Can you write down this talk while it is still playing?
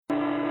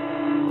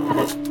One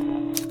of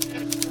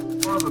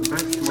the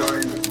best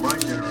minds of my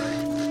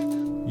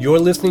generation. You're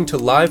listening to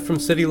Live from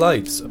City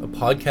Lights, a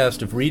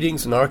podcast of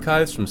readings and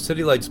archives from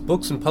City Lights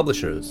books and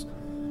publishers.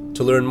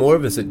 To learn more,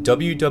 visit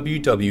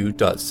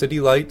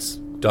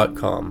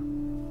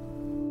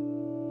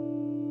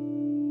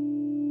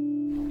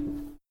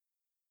www.citylights.com.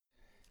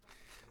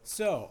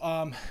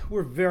 So,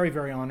 we're very,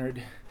 very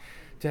honored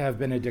to have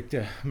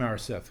Benedicta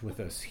Maraseth with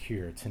us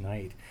here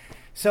tonight,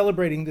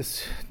 celebrating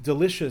this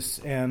delicious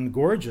and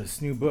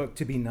gorgeous new book,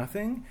 To Be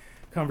Nothing,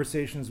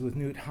 Conversations with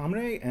Knut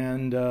Hamre,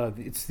 and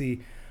it's the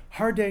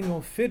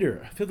Hardanger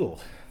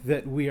Fiddle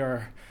that we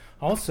are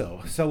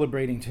also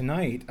celebrating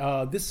tonight.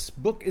 This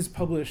book is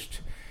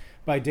published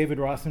by David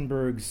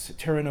Rothenberg's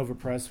Terra Nova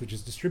Press, which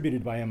is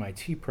distributed by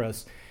MIT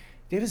Press.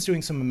 David's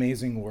doing some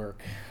amazing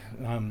work.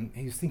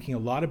 He's thinking a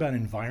lot about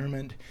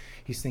environment.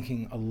 He's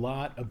thinking a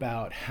lot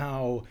about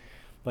how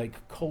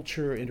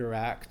culture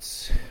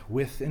interacts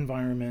with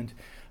environment,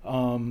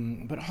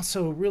 but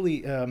also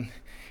really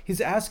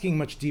he's asking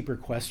much deeper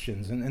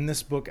questions. And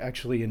this book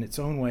actually in its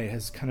own way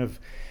has kind of,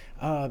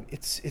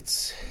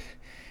 it's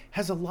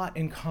has a lot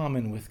in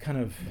common with kind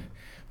of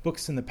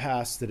books in the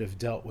past that have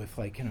dealt with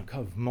kind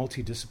of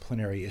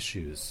multidisciplinary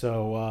issues.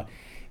 So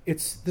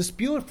it's this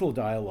beautiful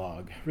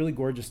dialogue, really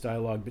gorgeous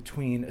dialogue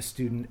between a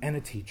student and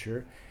a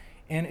teacher.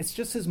 And it's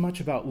just as much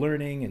about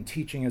learning and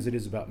teaching as it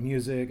is about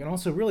music, and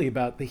also really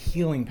about the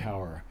healing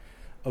power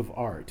of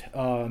art.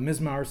 Ms.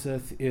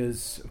 Maraseth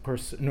is, of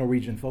course, a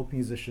Norwegian folk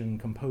musician,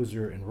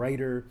 composer, and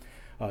writer.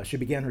 She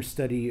began her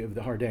study of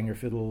the Hardanger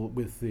fiddle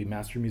with the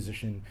master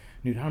musician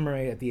Knut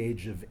Hamre at the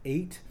age of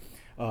 8.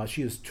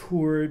 She has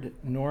toured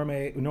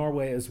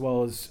Norway as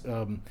well as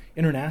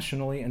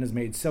internationally, and has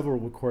made several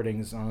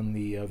recordings on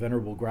the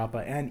Venerable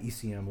Grappa and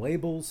ECM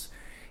labels.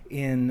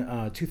 In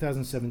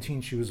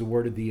 2017, she was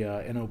awarded the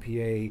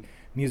NOPA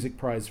Music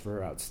Prize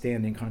for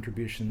outstanding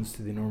contributions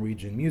to the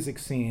Norwegian music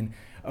scene.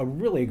 A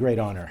really great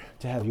honor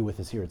to have you with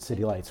us here at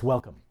City Lights.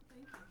 Welcome.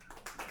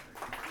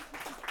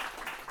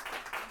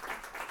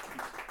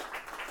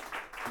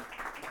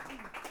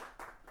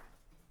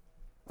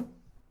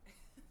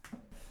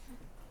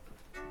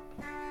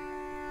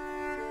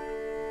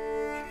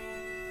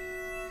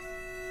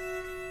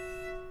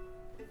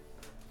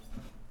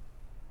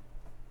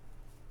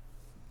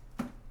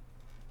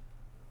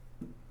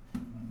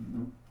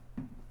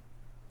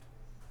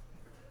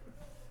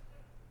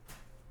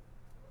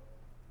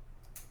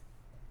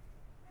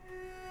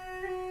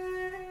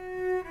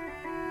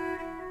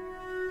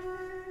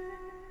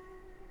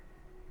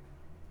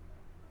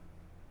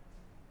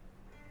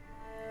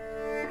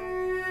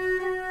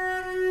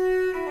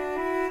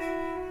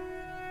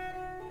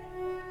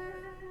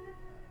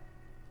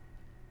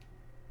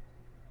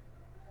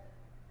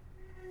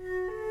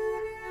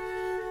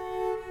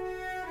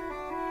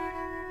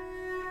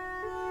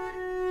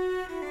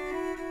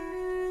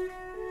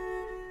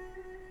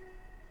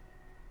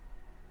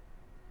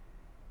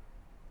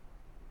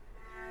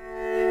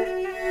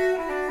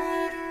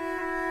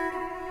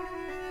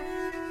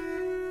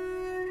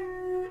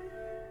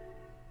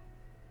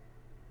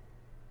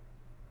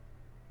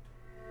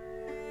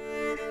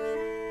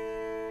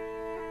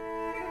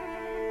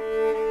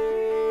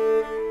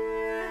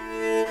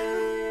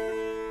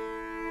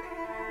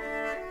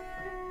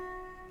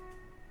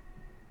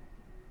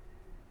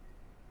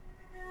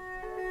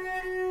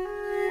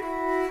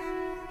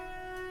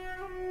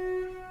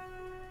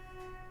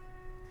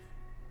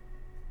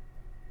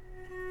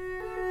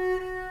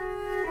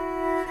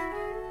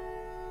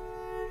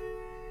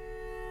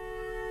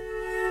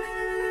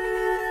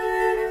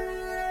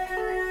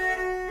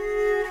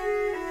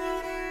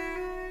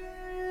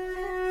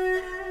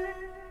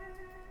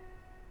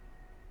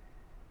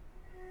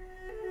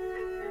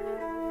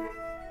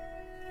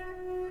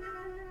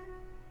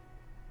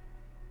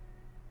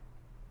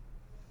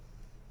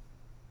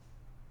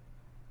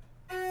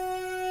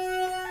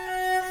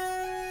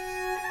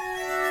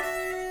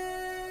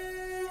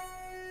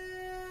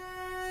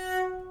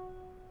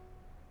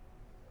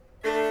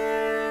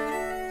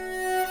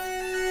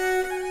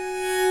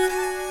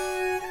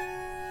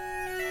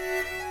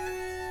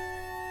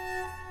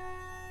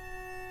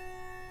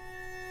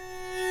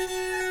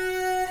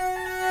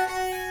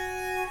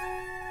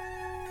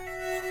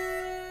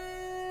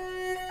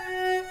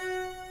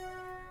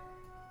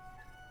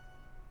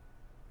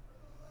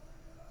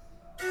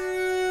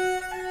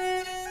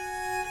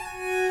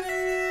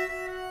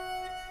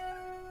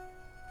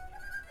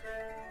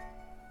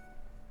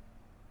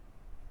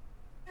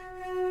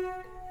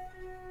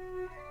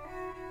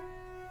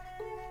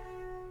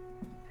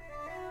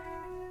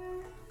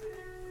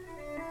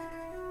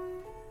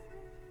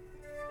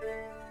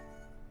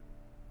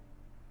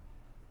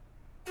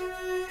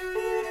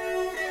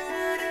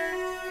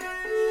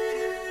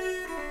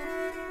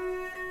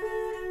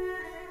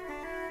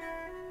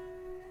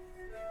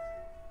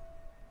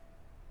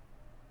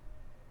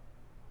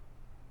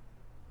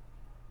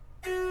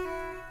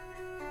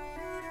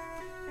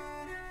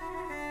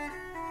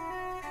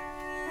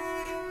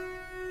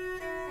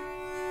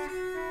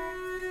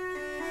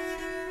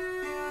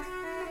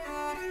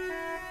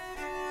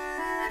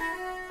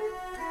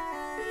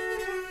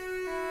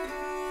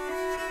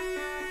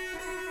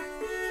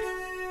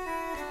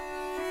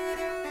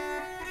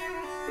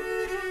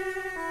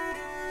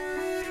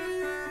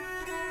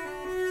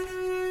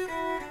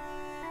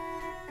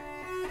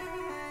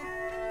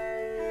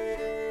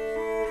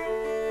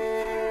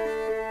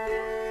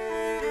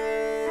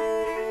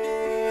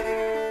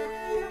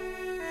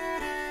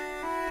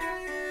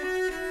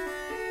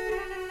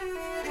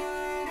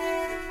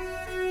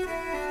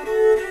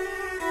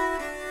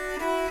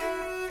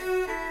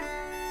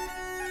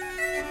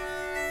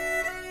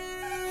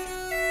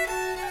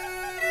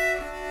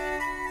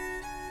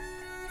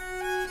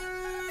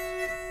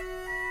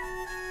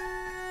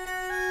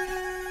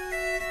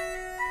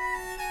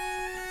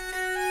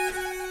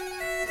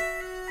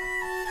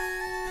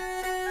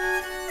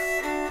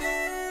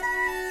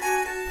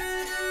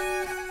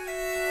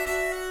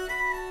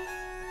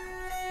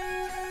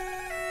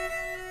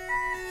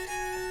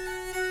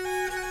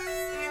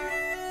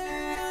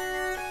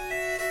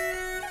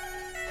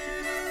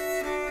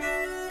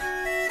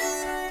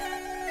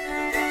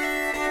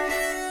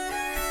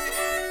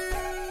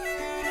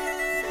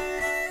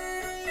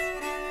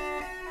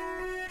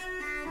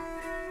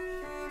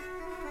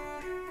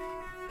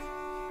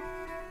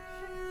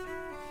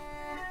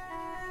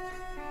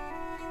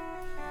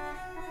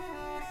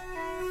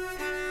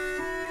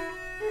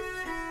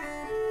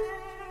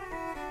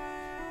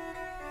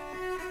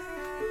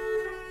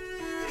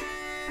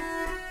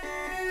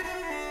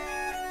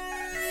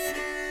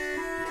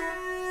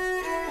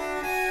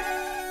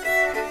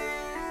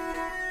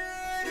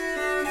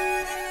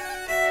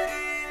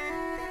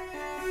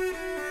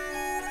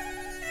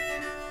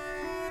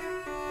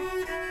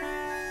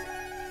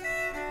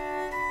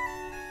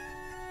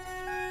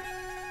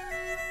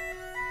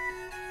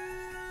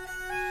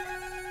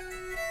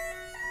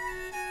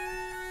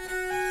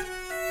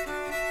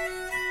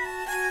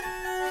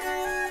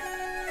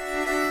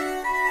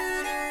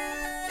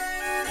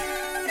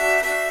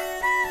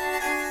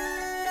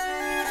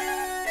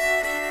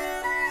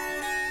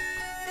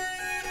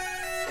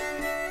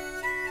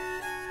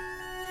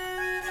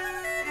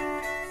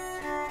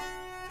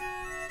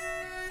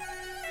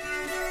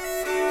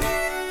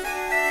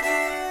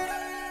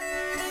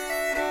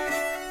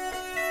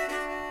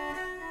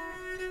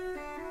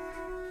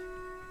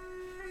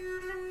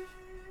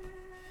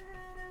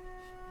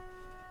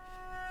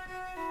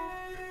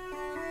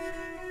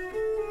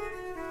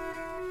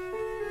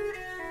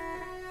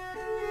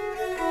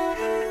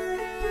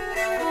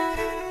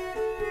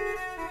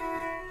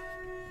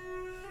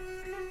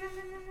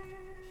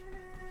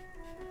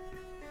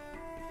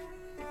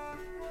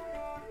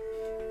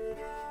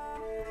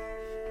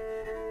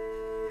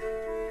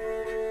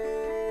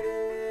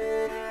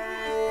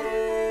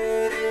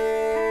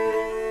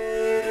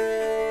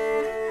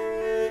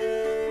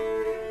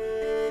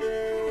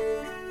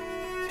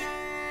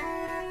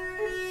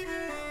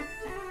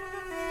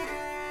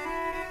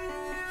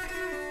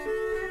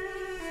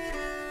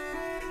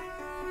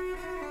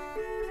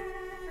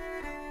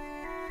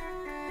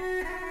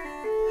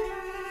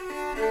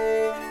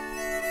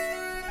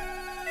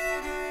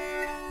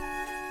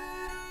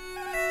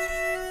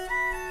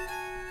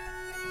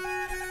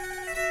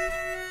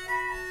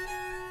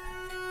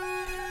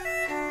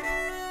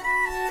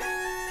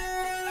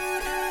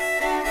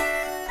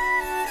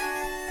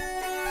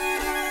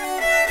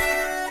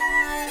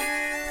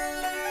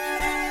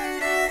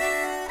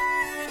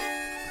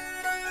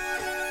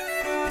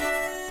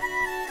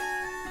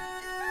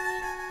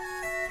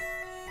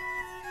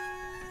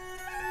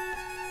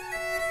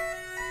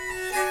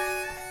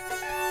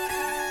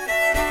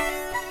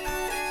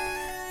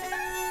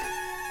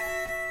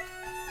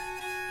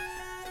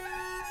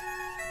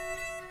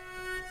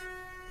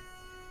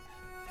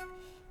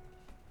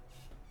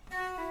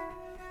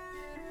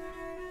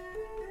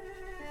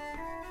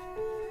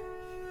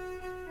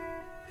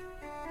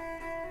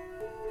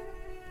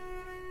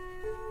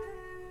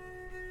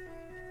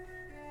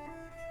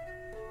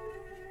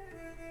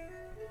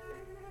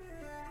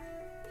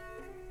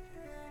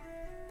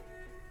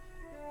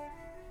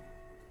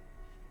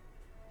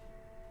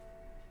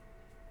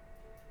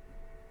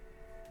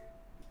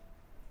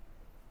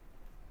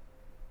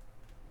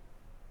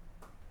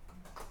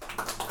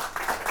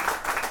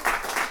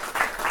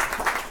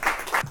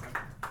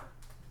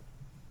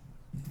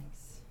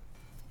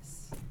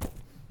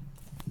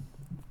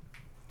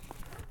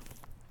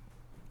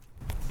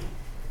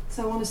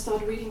 I want to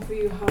start reading for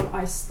you how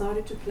I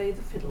started to play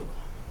the fiddle.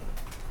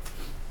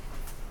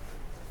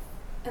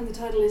 And the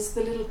title is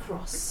The Little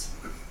Cross.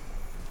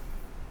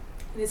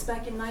 And it's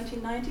back in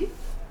 1990,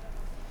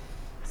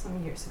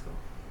 some years ago.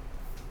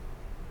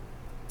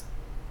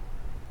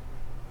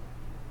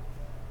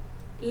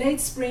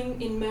 Late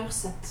spring in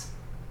Merset,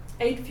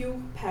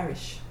 Eidfjord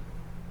parish.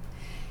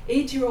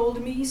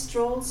 8-year-old me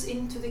strolls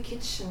into the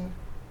kitchen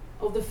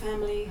of the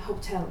family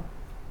hotel.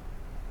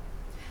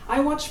 I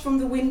watch from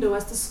the window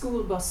as the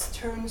school bus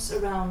turns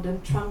around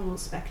and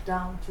trundles back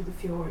down to the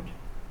fjord.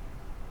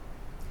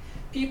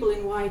 People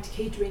in white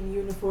catering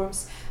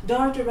uniforms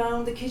dart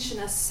around the kitchen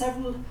as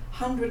several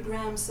 100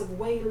 grams of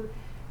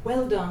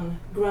well-done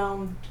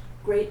ground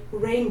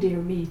reindeer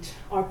meat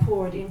are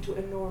poured into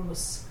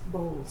enormous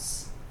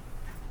bowls.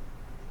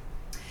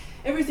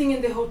 Everything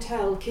in the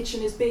hotel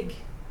kitchen is big,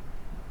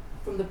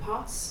 from the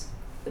pots,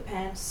 the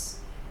pans,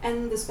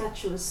 and the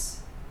spatulas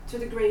to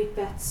the great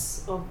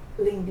vats of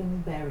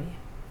lingonberry.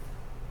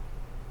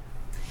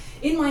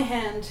 In my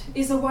hand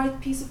is a white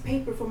piece of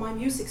paper for my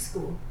music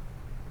school.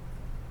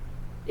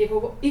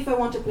 If I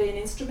want to play an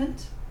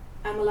instrument,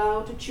 I'm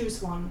allowed to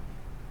choose one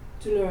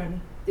to learn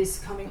this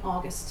coming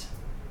August.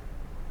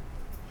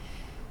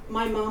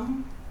 My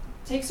mom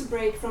takes a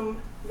break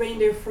from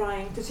reindeer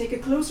frying to take a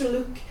closer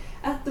look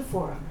at the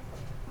forum.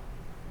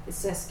 It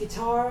says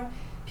guitar,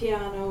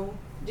 piano,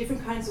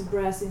 different kinds of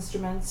brass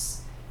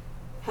instruments,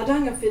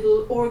 Hardanger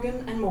fiddle,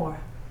 organ, and more.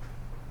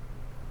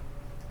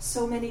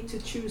 So many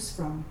to choose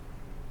from.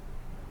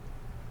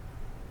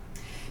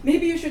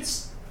 Maybe you should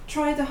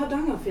try the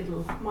Hardanger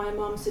fiddle, my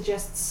mom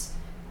suggests.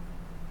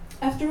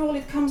 After all,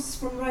 it comes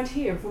from right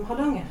here, from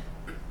Hardanger.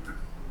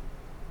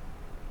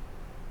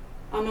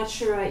 I'm not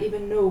sure I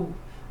even know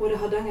what a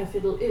Hardanger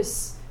fiddle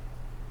is,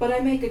 but I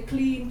make a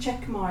clean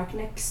check mark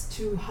next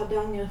to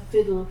Hardanger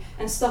fiddle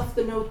and stuff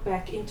the note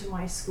back into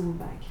my school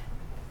bag.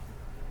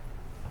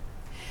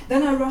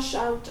 Then I rush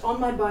out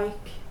on my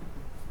bike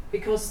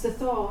because the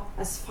thaw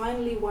has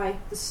finally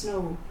wiped the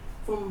snow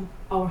from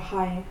our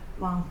high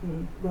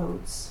mountain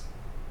roads.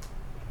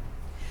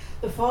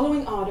 The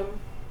following autumn,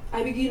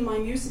 I begin my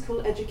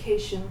musical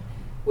education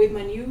with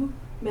my new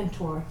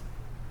mentor,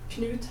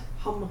 Knut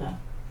Hamre,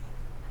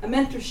 a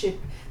mentorship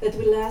that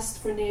will last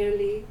for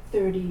nearly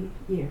 30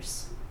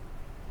 years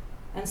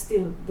and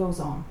still goes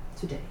on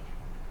today.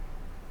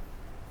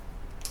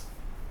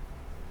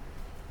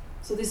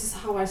 So this is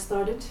how I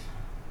started.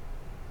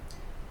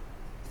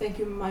 Thanks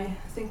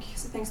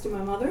to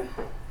my mother.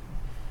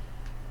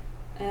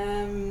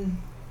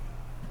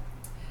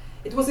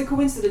 It was a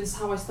coincidence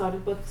how I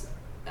started, but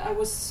I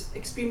was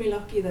extremely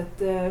lucky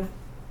that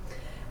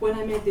when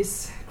I made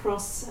this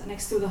cross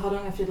next to the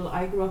Hardanger fiddle,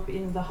 I grew up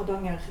in the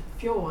Hardanger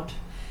fjord,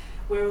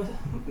 where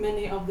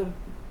many of the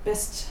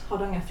best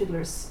Hardanger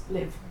fiddlers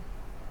live,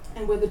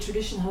 and where the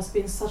tradition has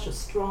been such a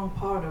strong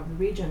part of the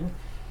region,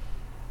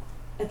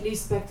 at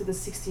least back to the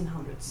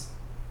 1600s.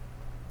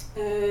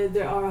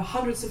 There are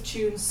hundreds of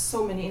tunes,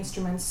 so many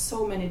instruments,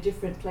 so many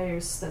different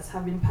players that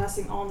have been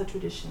passing on the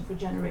tradition for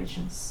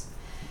generations.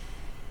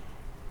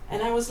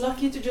 And I was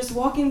lucky to just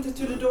walk into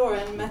the door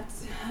and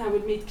I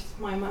would meet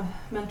my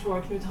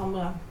mentor, Knut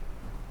Hamre.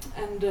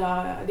 And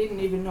I didn't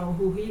even know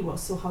who he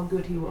was or how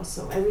good he was,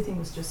 so everything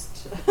was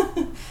just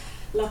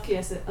lucky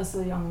as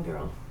a young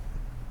girl.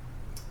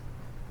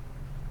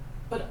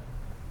 But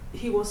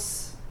he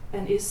was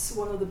and is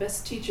one of the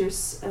best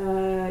teachers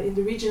in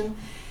the region.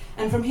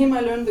 And from him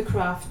I learned the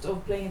craft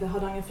of playing the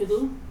Hardanger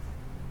fiddle.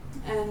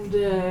 And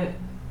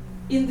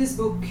in this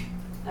book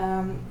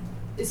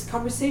is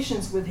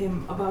conversations with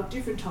him about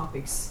different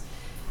topics.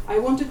 I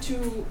wanted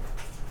to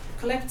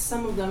collect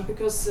some of them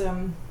because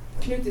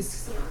Knut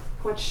is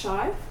quite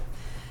shy.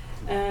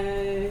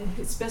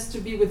 It's best to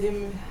be with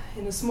him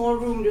in a small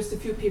room, just a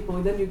few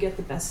people, then you get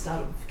the best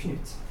out of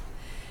Knut.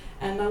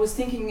 And I was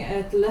thinking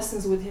at the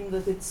lessons with him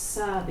that it's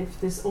sad if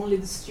there's only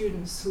the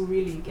students who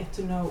really get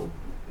to know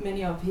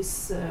many of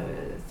his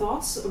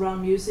thoughts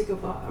around music,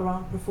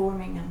 around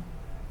performing.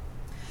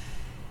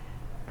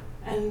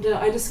 And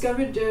I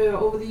discovered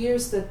over the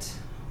years that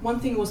one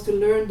thing was to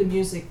learn the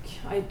music.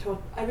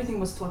 Everything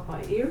was taught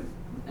by ear.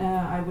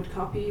 I would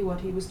copy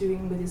what he was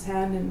doing with his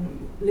hand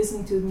and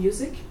listening to the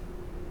music.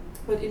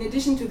 But in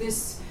addition to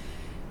this,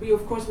 we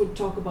of course would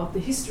talk about the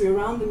history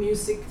around the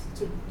music,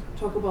 to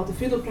talk about the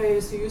fiddle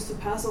players who used to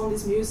pass on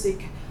this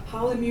music,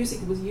 how the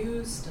music was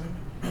used,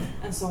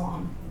 and so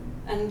on.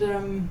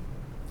 And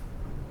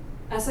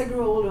as I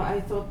grew older, I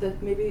thought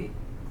that maybe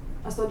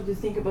I started to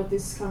think about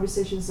these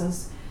conversations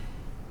as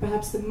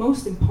perhaps the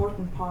most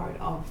important part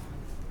of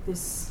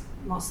this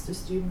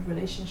master-student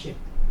relationship.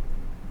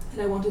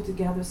 And I wanted to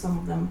gather some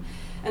of them.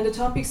 And the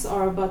topics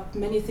are about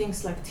many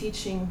things like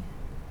teaching,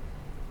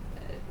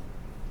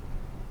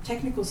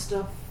 technical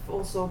stuff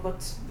also,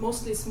 but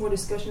mostly it's more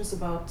discussions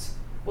about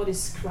what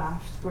is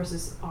craft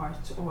versus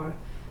art, or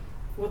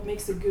what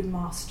makes a good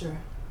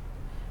master.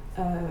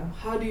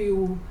 How do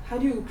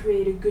you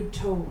create a good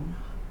tone?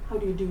 How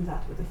do you do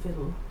that with a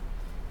fiddle?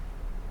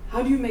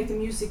 How do you make the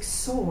music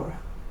soar?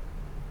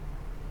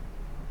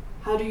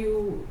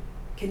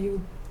 Can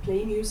you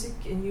play music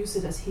and use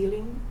it as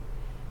healing,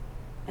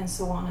 and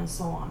so on and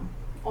so on.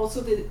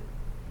 Also,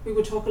 we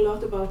would talk a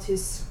lot about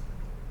his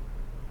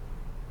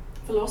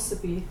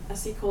philosophy,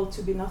 as he called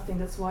To Be Nothing.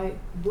 That's why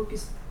the book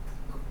is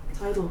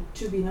titled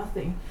To Be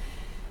Nothing.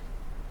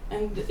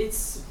 And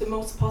it's the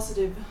most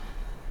positive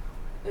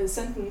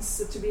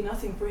sentence, to be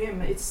nothing for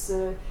him.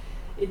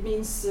 It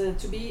means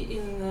to be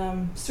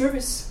in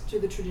service to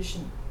the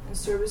tradition, and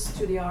service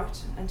to the art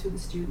and to the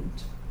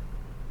student.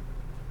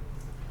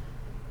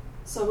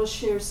 So I will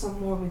share some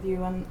more with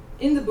you. And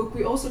in the book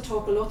we also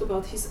talk a lot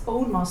about his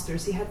own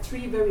masters. He had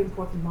 3 very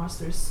important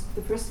masters.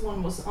 The first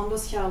one was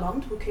Anders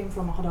Kjærland, who came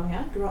from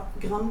Hardanger,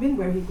 Granvin,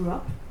 where he grew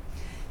up.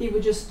 He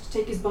would just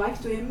take his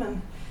bike to him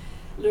and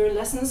learn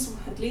lessons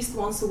at least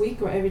once a week,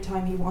 or every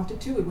time he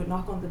wanted to. He would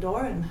knock on the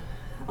door and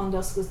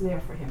Anders was there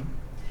for him.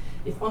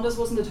 If Anders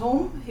wasn't at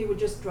home, he would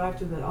just drive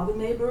to the other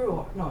neighbor,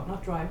 or no,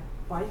 not drive,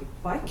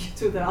 bike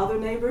to the other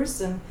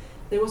neighbors, and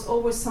there was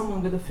always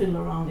someone with a fiddle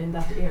around in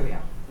that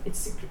area.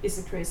 It's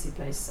a crazy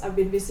place. I've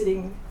been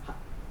visiting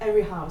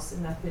every house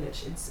in that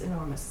village. It's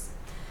enormous.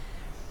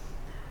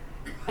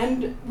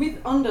 And with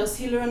Anders,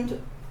 he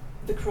learned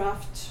the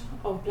craft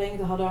of playing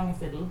the Hardanger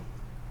fiddle.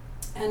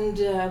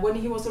 And when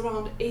he was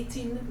around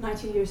 18,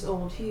 19 years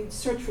old, he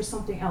searched for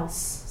something else,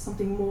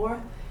 something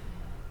more.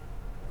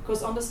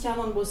 Because Anders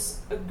Kjærland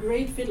was a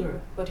great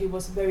fiddler, but he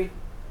was very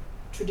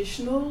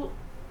traditional.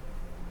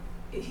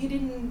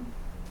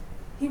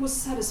 He was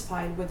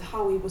satisfied with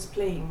how he was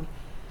playing,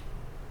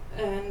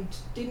 and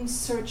didn't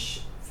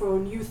search for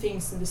new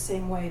things in the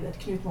same way that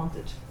Knut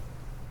wanted.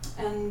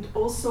 And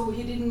also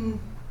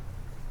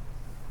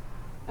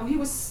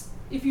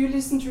if you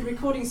listen to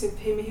recordings of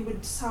him, he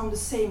would sound the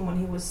same when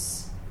he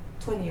was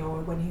 20 or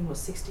when he was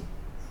 60.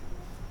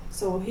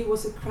 So he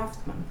was a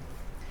craftsman.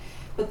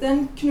 But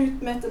then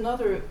Knut met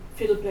another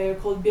fiddle player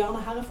called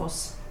Bjarne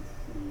Herrefoss,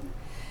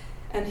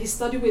 and he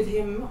studied with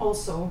him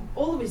also,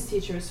 all of his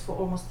teachers, for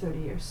almost 30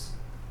 years,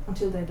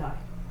 until they die.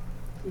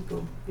 He'd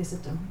go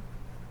visit them.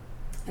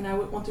 And I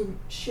would want to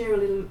share a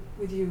little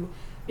with you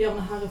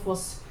Bjarne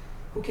Herrefoss,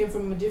 who came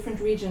from a different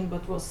region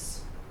but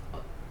was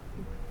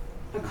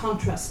a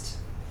contrast.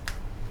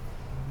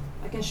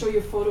 I can show you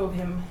a photo of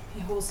him.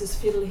 He holds his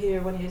fiddle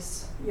here when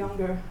he's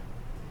younger.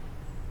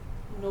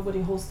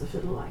 Nobody holds the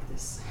fiddle like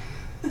this.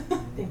 I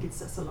think it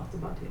says a lot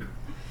about him.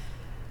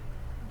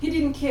 He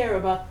didn't care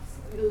about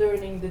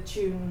learning the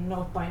tune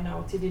note by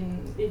note. He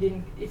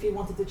didn't. If he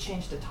wanted to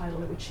change the title,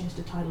 he would change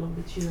the title of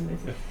the tune.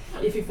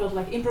 If he felt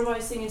like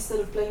improvising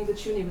instead of playing the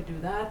tune, he would do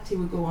that. He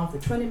would go on for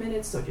 20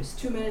 minutes or just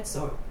 2 minutes,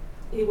 or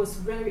he was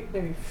very,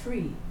 very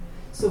free.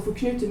 So for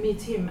Knut to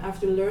meet him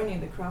after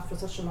learning the craft for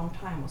such a long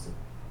time was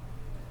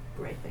a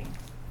great thing.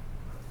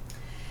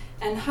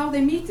 And how they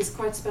meet is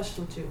quite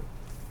special too.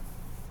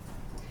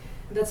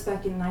 That's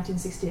back in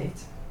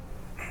 1968.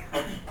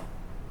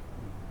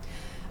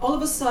 All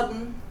of a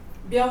sudden,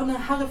 Bjarne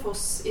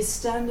Herrefoss is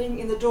standing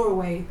in the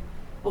doorway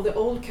of the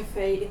old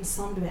cafe in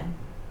Sandven.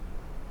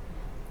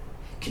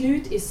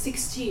 Knut is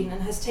 16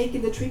 and has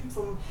taken the trip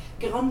from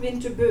Granvin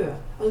to Bø,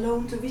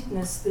 alone to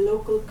witness the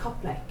local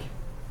kapleik.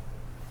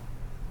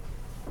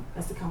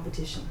 That's the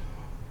competition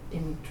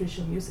in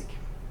traditional music.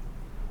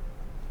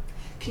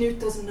 Knut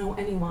doesn't know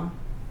anyone,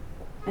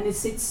 and he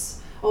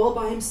sits all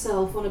by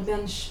himself on a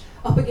bench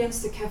up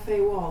against the cafe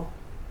wall.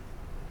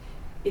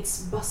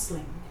 It's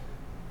bustling.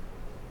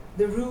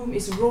 The room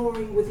is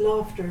roaring with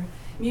laughter,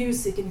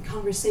 music and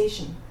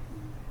conversation.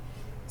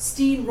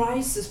 Steam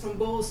rises from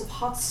bowls of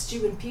hot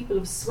stew, and people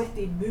of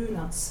sweaty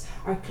bunads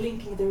are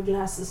clinking their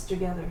glasses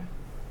together.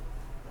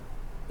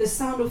 The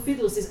sound of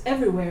fiddles is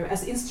everywhere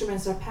as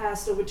instruments are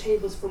passed over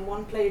tables from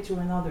one player to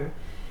another,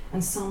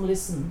 and some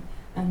listen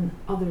and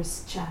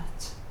others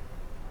chat.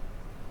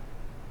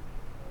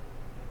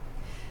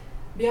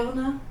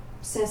 Bjarne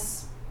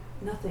says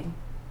nothing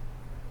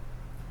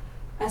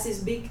as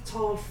his big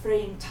tall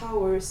frame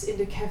towers in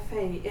the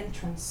cafe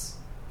entrance,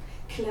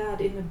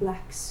 clad in a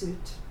black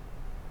suit.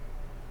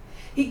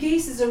 He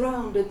gazes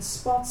around and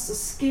spots a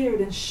scared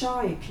and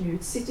shy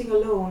Knut sitting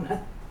alone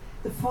at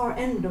the far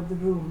end of the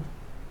room.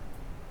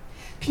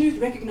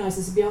 Knut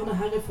recognizes Bjarne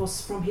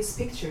Herrefoss from his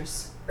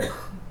pictures,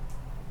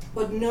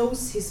 but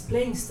knows his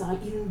playing style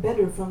even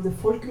better from the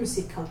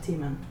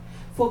Folkemusikhalvtimen,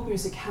 folk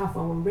music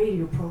half-hour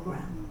radio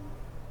program.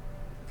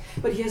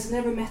 But he has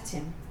never met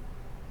him.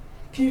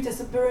 Knut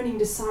has a burning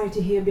desire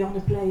to hear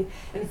Bjarne play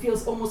and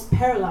feels almost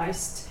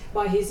paralyzed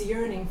by his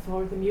yearning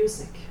for the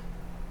music.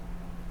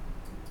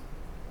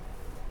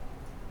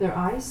 Their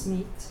eyes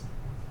meet,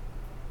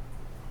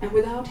 and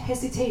without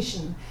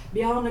hesitation,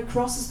 Bjarne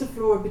crosses the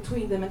floor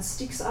between them and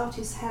sticks out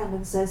his hand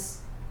and says,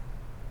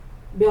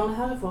 "Bjarne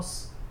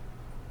Herrefoss."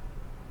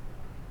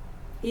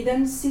 He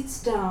then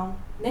sits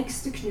down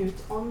next to Knut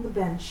on the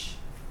bench,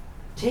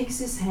 takes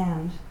his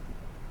hand,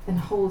 and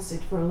holds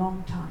it for a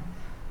long time.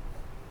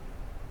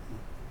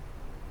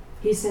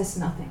 He says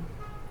nothing.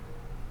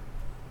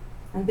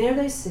 And there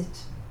they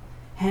sit,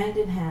 hand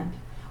in hand,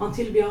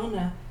 until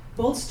Bjarne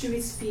bolts to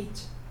his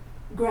feet,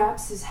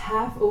 grabs his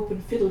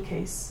half-open fiddle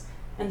case,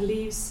 and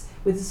leaves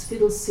with his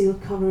fiddle seal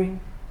covering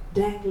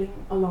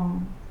dangling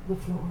along the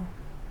floor.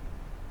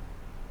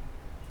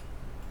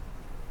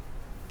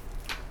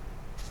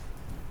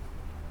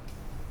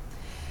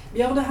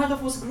 Bjarne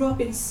Herrefoss grew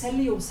up in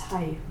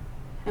Seljordshei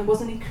and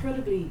was an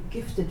incredibly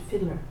gifted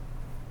fiddler.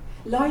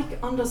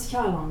 Like Anders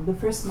Kjærland, the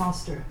first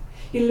master,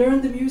 he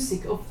learned the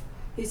music of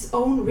his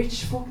own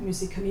rich folk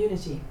music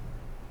community.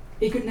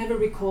 He could never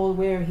recall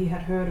where he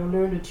had heard or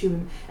learned a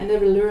tune, and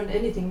never learned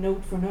anything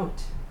note for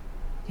note.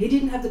 He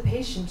didn't have the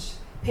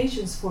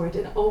patience for it,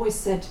 and always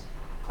said,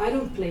 "I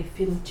don't play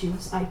fiddle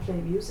tunes, I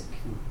play music."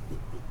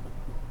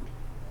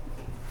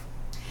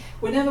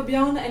 Whenever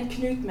Bjarne and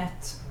Knut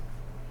met,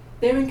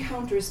 their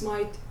encounters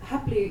might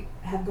happily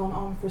have gone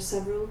on for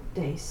several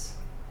days.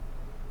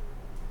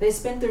 They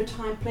spent their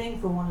time playing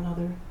for one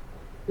another,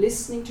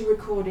 listening to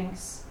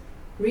recordings,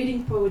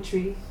 reading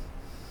poetry,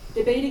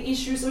 debating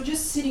issues, or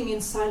just sitting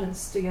in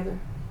silence together.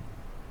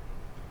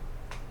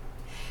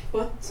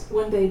 But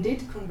when they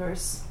did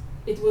converse,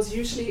 it was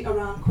usually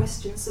around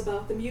questions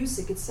about the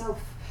music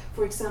itself.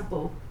 For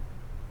example,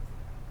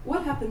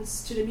 what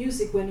happens to the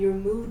music when your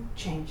mood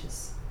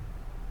changes?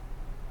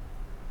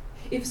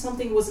 If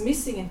something was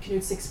missing in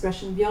Knut's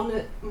expression,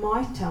 Bjarne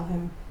might tell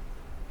him,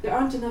 "There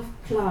aren't enough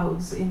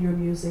clouds in your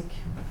music."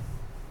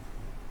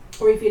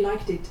 Or if he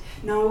liked it,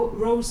 "Now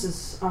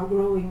roses are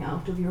growing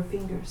out of your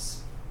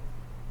fingers."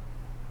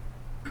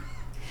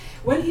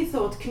 When he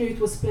thought Knut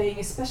was playing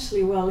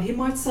especially well, he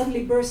might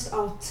suddenly burst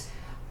out,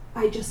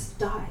 "I just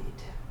died."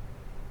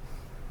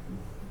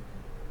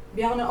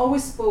 Bjarne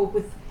always spoke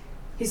with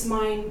his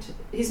mind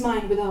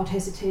without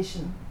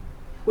hesitation.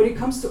 When it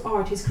comes to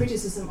art, his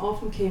criticism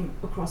often came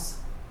across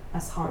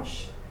as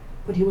harsh,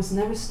 but he was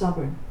never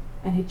stubborn,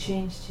 and he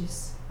changed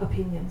his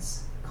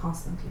opinions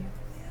constantly.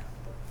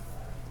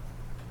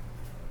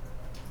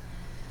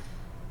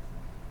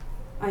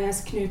 I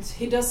asked Knut,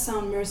 he does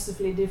sound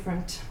mercifully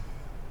different.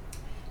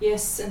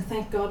 Yes, and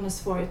thank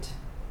goodness for it.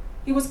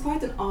 He was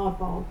quite an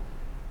oddball,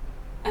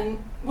 and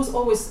was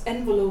always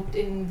enveloped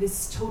in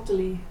this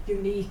totally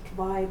unique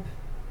vibe.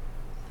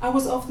 I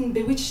was often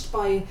bewitched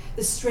by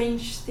the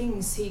strange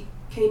things he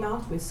came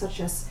out with, such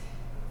as,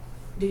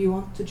 "Do you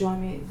want to join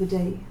me the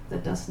day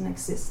that doesn't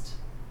exist?"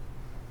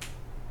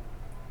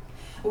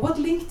 What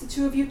linked the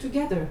two of you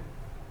together?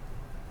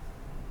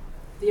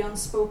 The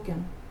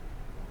unspoken.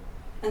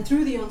 And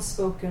through the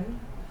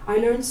unspoken, I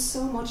learned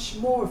so much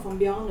more from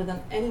Bjarne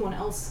than anyone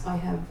else I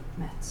have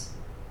met.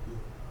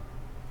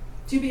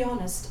 To be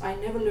honest, I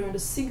never learned a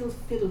single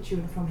fiddle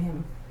tune from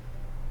him,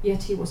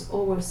 yet he was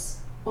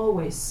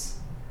always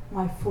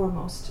my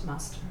foremost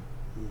master.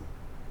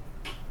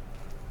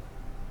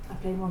 I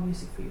play more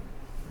music for you.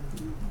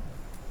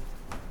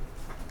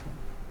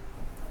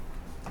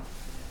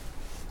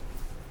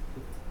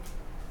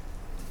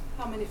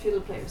 How many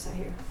fiddle players are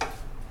here?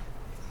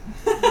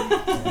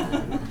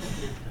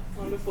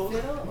 Wonderful.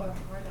 Fiddle or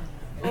hardanger?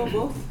 Oh,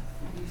 both.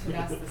 You should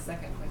ask the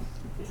second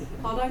question.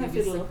 Hardanger You'll be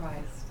fiddle.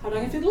 surprised.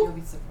 Hardanger fiddle? You'll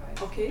be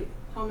surprised. Okay.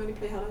 How many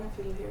play Hardanger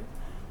fiddle here?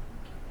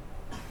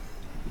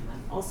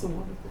 Also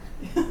wonderful.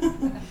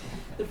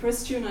 The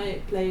first tune I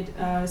played,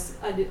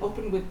 I did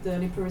open with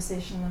an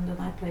improvisation, and then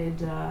I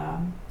played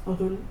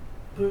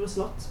Rull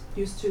Slott.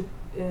 Used to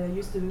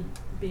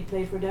be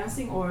played for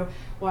dancing, or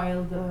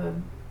while the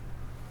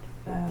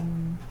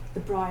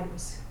bride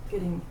was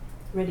getting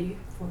ready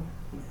for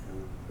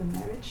the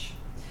marriage,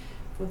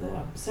 for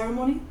the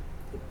ceremony.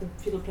 The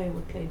fiddle player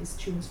would play these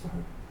tunes for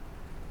her.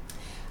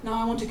 Now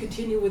I want to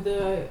continue with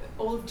the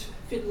old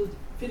fiddle.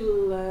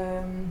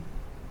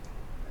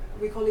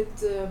 We call it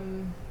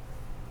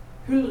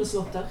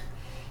Huldreslotter.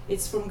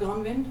 It's from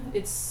Granvin.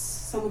 It's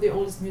some of the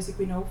oldest music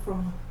we know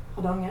from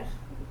Hardanger,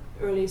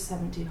 early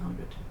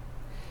 1700.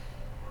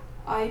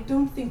 I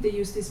don't think they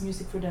use this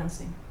music for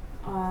dancing.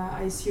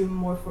 I assume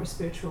more for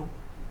spiritual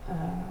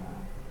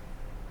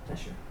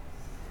pleasure.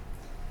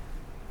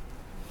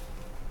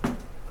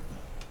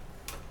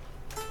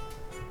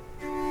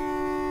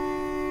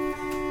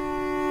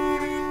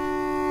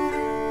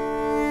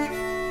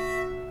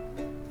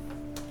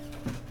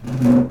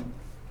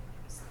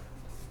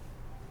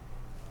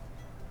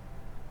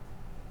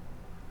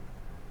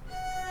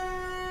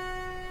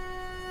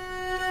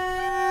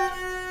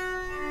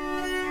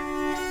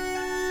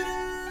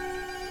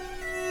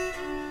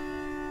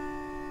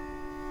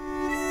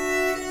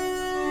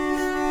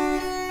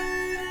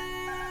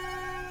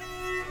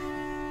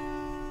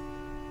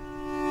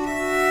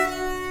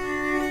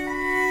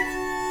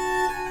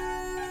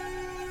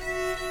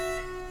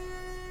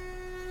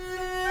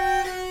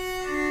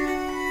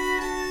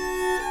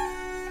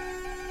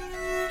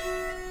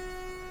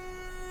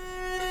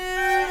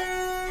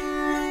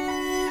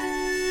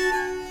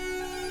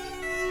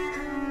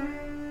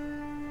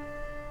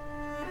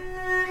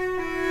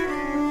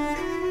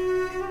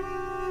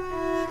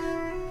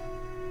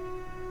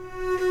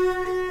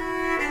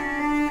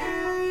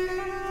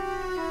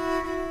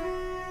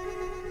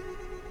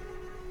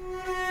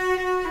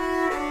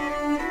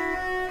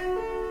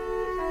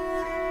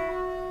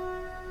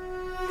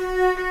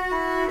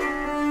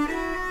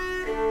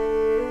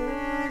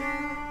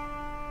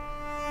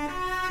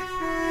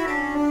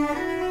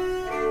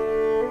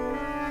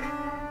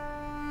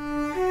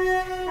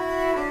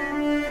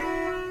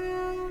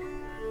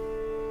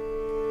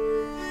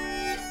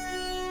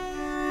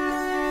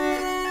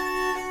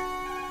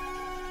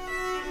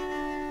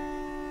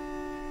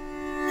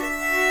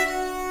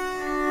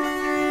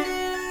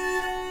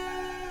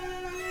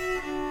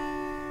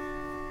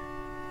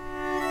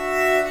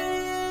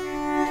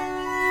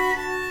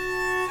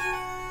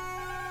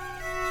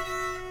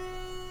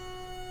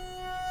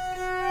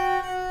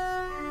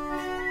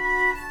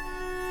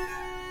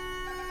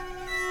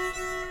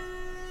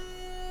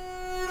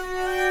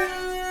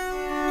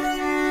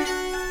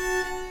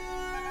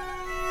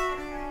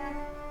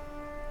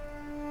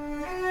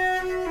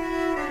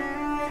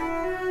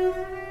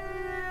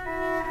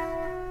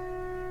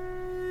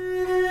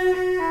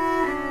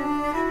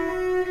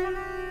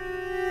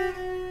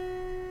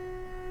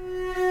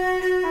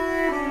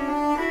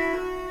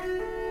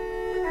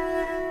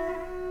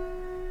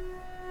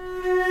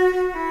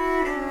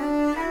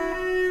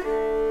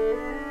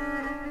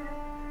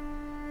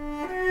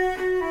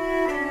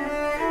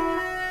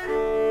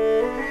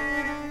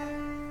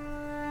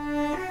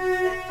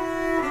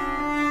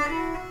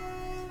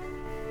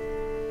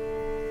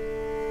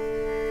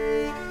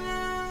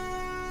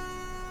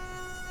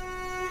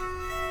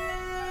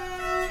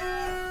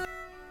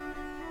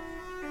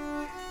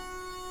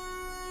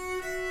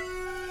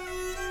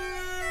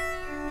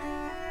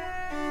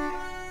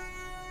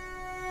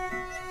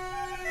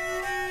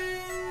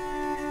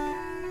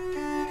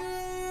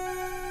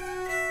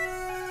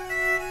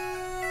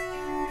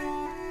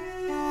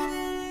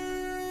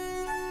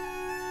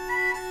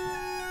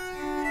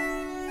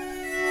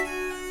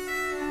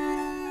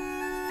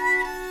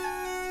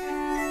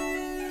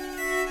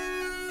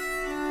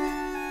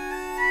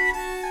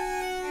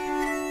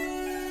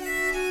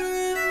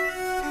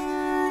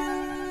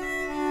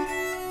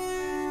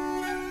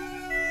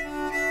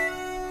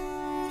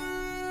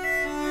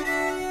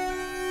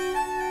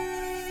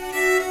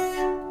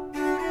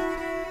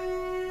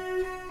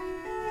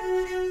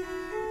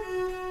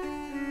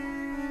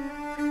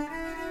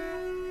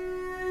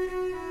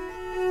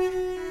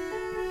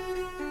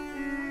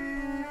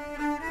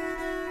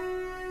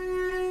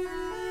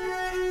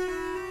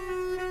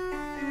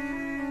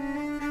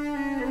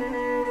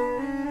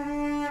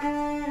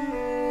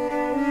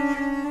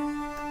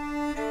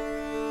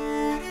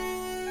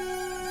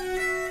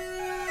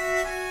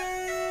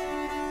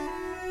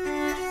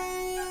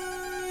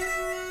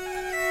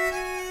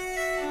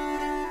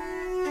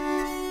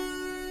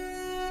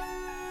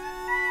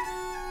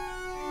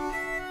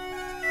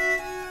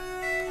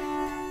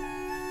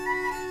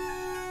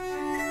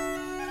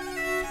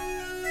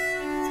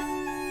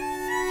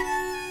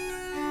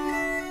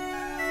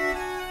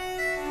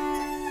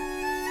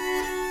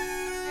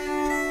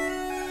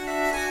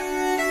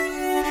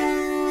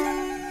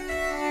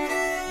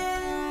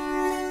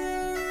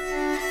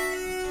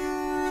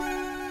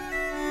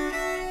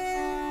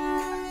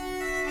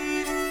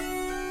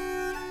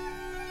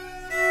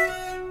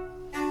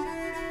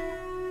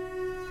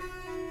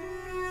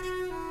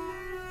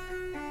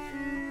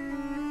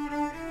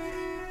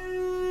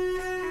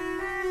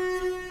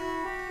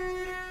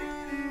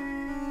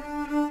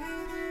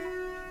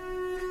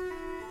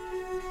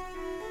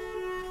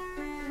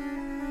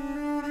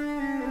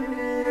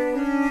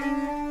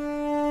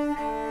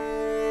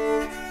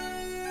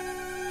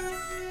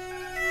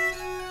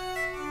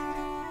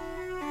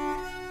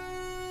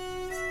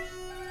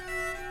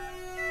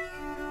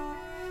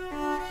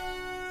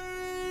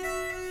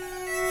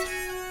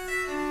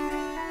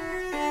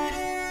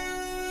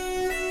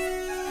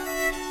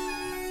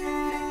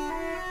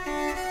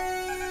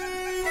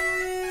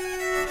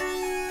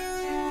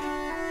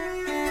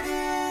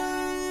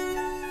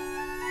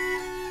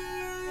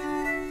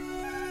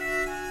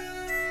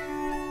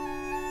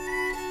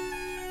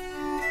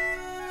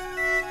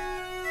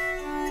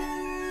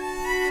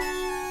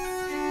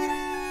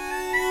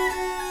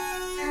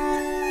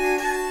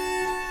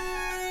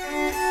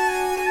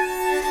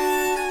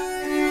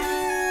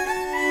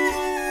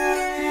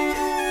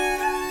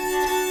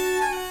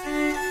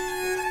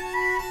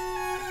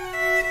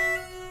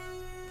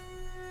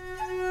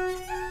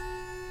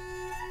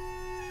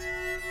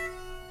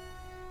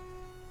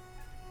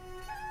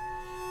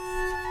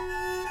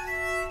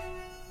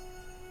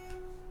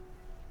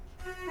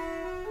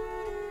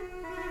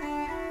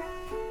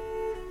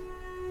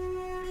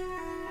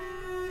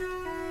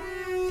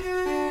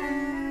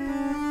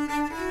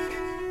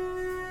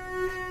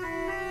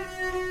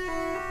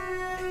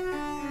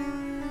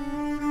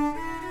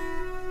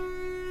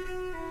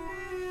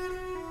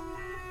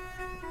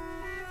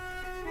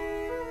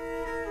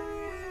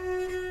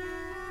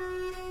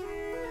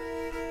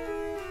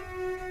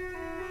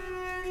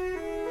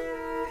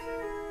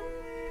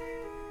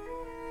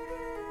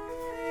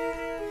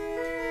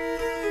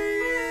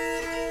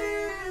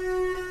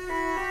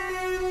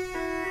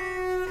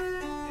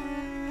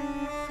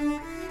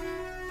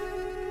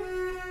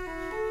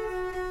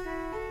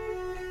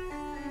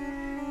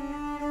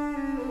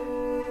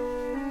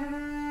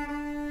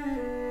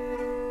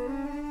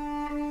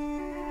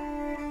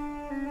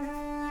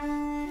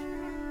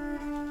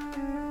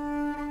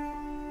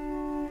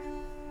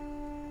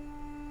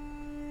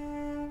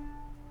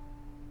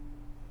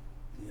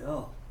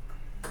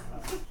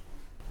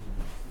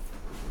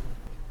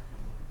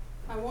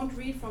 I won't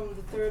read from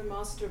the third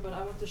master, but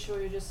I want to show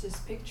you just his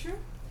picture.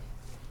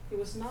 He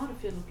was not a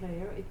fiddle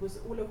player. It was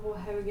Olav H.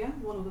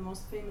 Hauge, one of the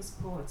most famous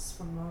poets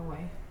from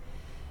Norway.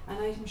 And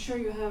I'm sure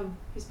you have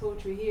his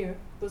poetry here.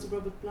 It was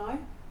Robert Bly,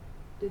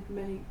 did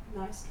many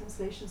nice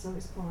translations of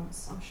his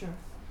poems, I'm sure.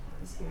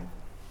 It's here.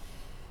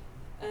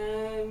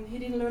 He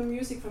didn't learn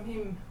music from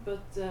him,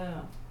 but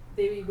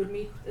they would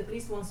meet at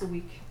least once a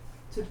week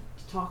to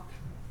talk,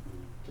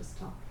 just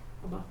talk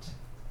about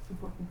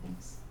important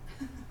things.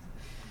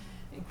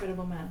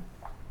 Incredible man.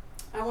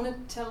 I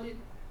want to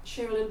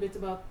share a little bit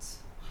about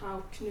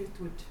how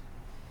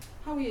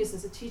how he is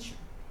as a teacher.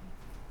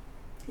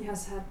 He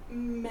has had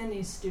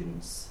many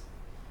students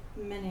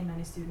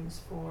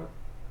for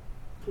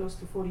close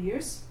to 40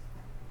 years.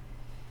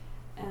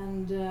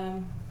 And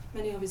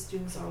many of his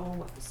students are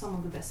all some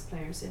of the best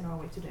players in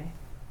Norway today.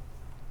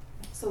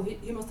 So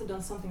he must have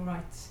done something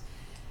right.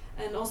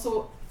 And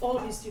also, all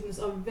of his students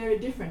are very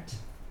different.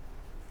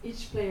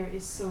 Each player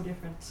is so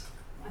different.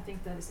 I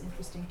think that is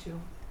interesting too.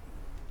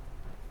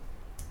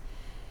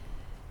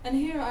 And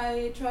here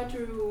I try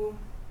to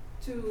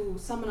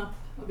sum up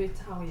a bit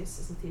how he is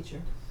as a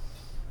teacher.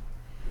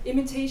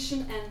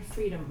 Imitation and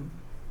freedom.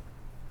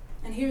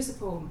 And here's a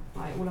poem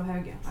by Olav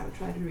Hauge I will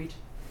try to read.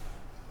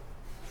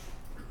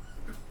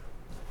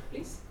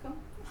 Please,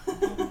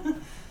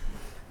 come.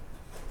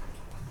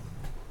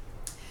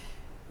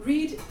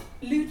 Read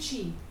Liu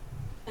Qi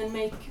and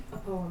make a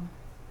poem.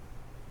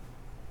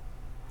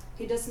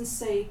 He doesn't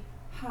say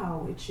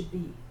how it should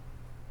be.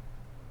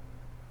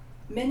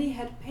 Many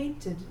had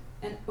painted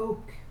an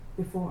oak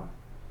before.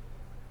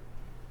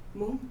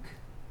 Munch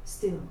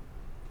still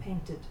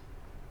painted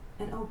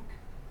an oak.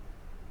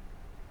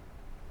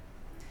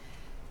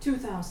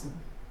 2000.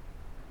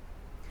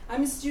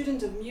 I'm a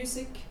student of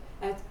music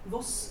at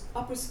Voss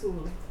Upper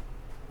School,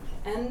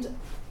 and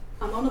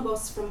I'm on a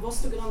bus from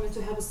Voss to Drammen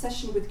to have a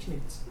session with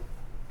Knut.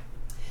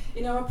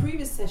 In our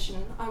previous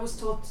session, I was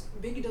taught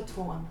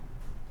Bygdatråden,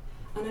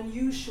 an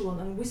unusual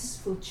and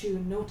wistful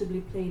tune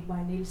notably played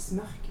by Nils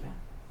Mørkve,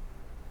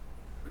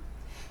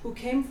 who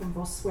came from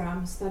Voss, where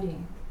I'm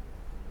studying.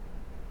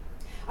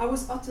 I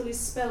was utterly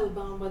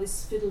spellbound by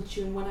this fiddle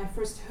tune when I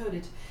first heard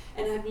it,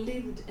 and I've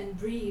lived and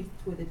breathed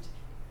with it,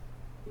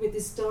 with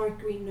its dark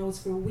green notes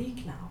for a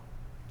week now.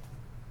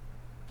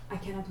 I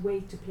cannot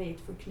wait to play it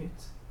for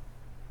Knut.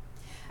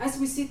 As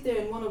we sit there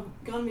in one of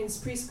Granvin's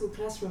preschool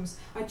classrooms,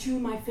 I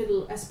tune my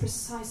fiddle as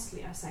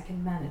precisely as I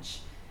can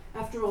manage.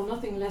 After all,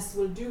 nothing less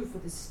will do for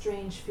this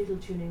strange fiddle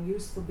tuning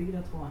used for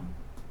Bygdatråden.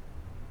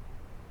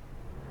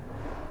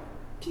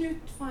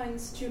 Knut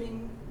finds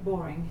tuning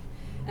boring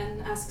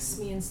and asks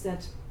me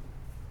instead,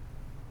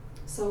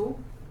 "So,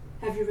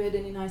 have you read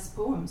any nice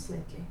poems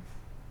lately?"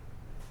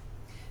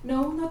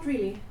 "No, not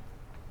really."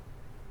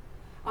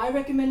 "I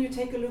recommend you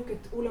take a look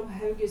at Olav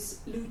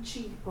Hauge's Liu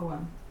Qi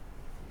poem.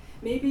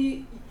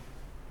 Maybe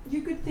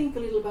you could think a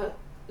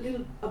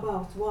little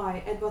about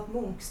why Edvard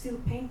Munch still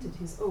painted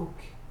his oak,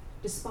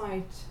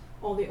 despite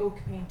all the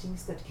oak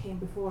paintings that came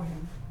before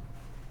him.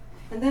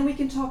 And then we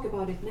can talk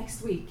about it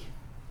next week."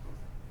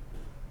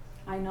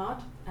 I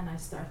nod and I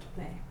start to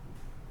play.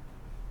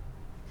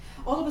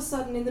 All of a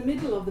sudden, in the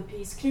middle of the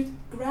piece, Knut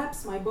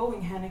grabs my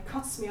bowing hand and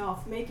cuts me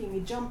off, making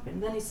me jump,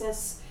 and then he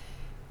says,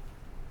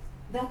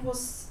 "That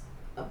was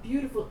a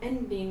beautiful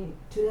ending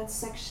to that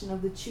section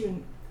of the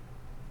tune.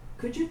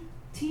 Could you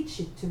teach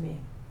it to me?"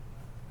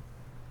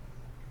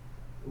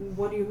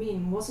 "What do you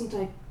mean? Wasn't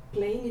I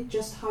playing it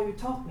just how you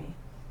taught me?"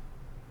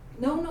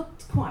 "No,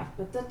 not quite,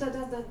 but that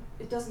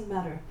it doesn't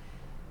matter.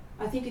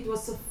 I think it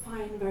was a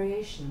fine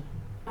variation.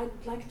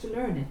 I'd like to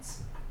learn it.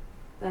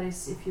 That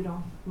is, if you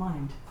don't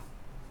mind."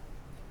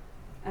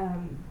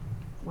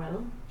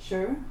 Well,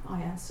 sure,"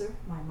 I answer,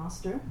 my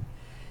master.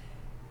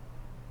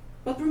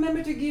 "But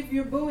remember to give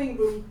your bowing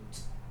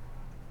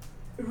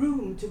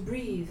room to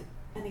breathe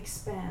and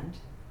expand,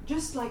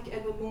 just like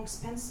Edvard Munch's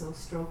pencil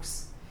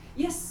strokes.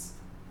 Yes,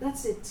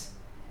 that's it.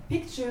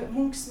 Picture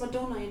Munch's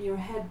Madonna in your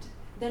head,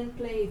 then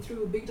play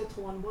through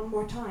Bygdatråden one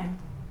more time."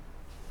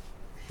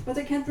 "But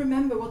I can't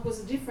remember what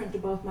was different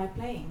about my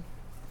playing."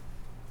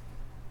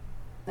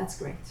 "That's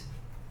great.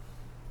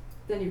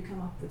 Then you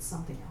come up with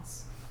something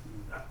else."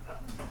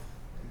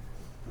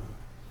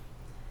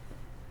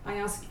 I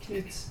ask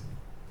Knut,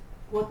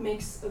 what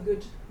makes a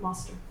good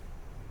master?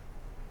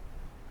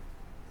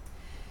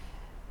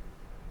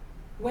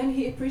 When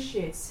he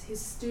appreciates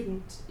his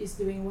student is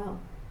doing well.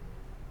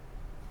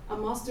 A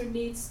master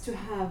needs to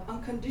have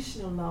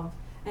unconditional love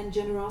and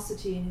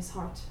generosity in his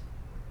heart,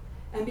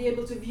 and be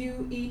able to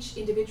view each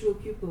individual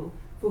pupil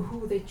for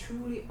who they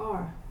truly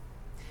are,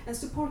 and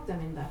support them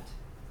in that.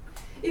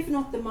 If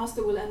not, the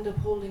master will end up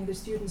holding the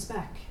students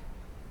back.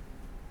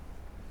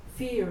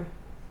 Fear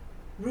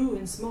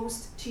ruins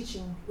most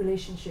teaching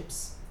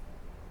relationships.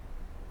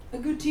 A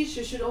good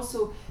teacher should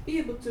also be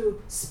able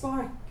to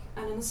spark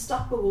an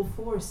unstoppable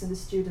force in the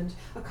student,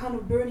 a kind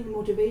of burning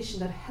motivation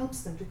that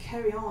helps them to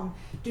carry on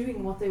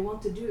doing what they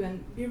want to do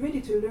and be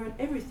ready to learn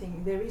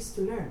everything there is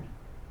to learn.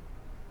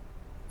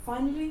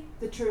 Finally,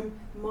 the term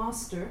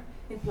master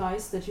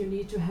implies that you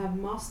need to have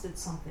mastered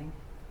something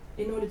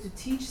in order to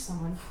teach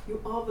someone,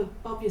 you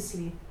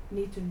obviously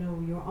need to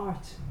know your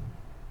art.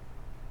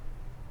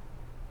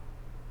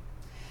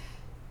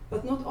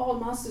 But not all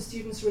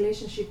master-students'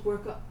 relationships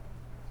work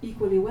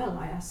equally well,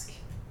 I ask.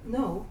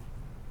 No,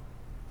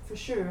 for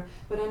sure,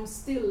 but I'm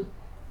still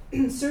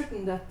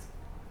certain that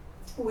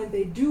when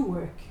they do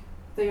work,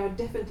 they are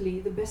definitely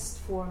the best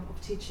form of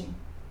teaching.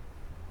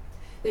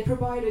 They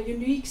provide a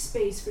unique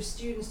space for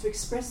students to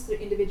express their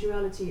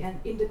individuality and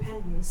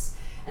independence,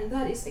 and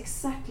that is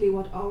exactly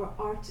what our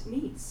art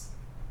needs.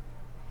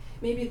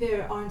 Maybe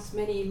there aren't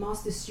many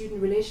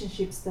master-student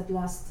relationships that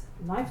last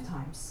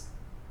lifetimes.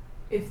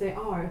 If they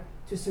are,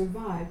 to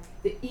survive,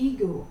 the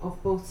ego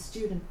of both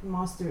student and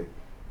master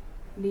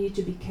need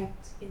to be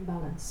kept in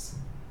balance.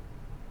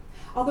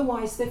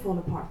 Otherwise, they fall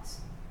apart.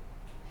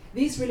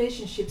 These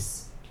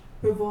relationships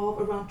revolve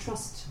around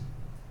trust,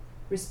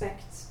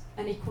 respect,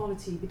 and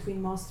equality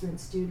between master and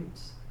student.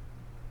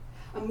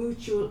 A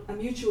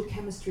mutual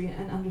chemistry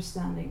and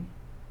understanding,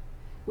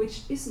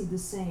 which isn't the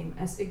same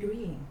as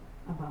agreeing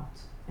about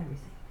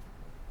everything.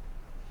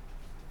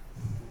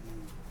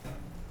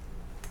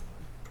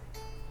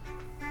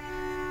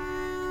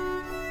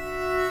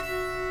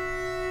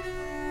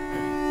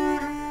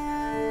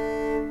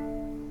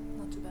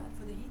 Not too bad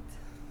for the heat.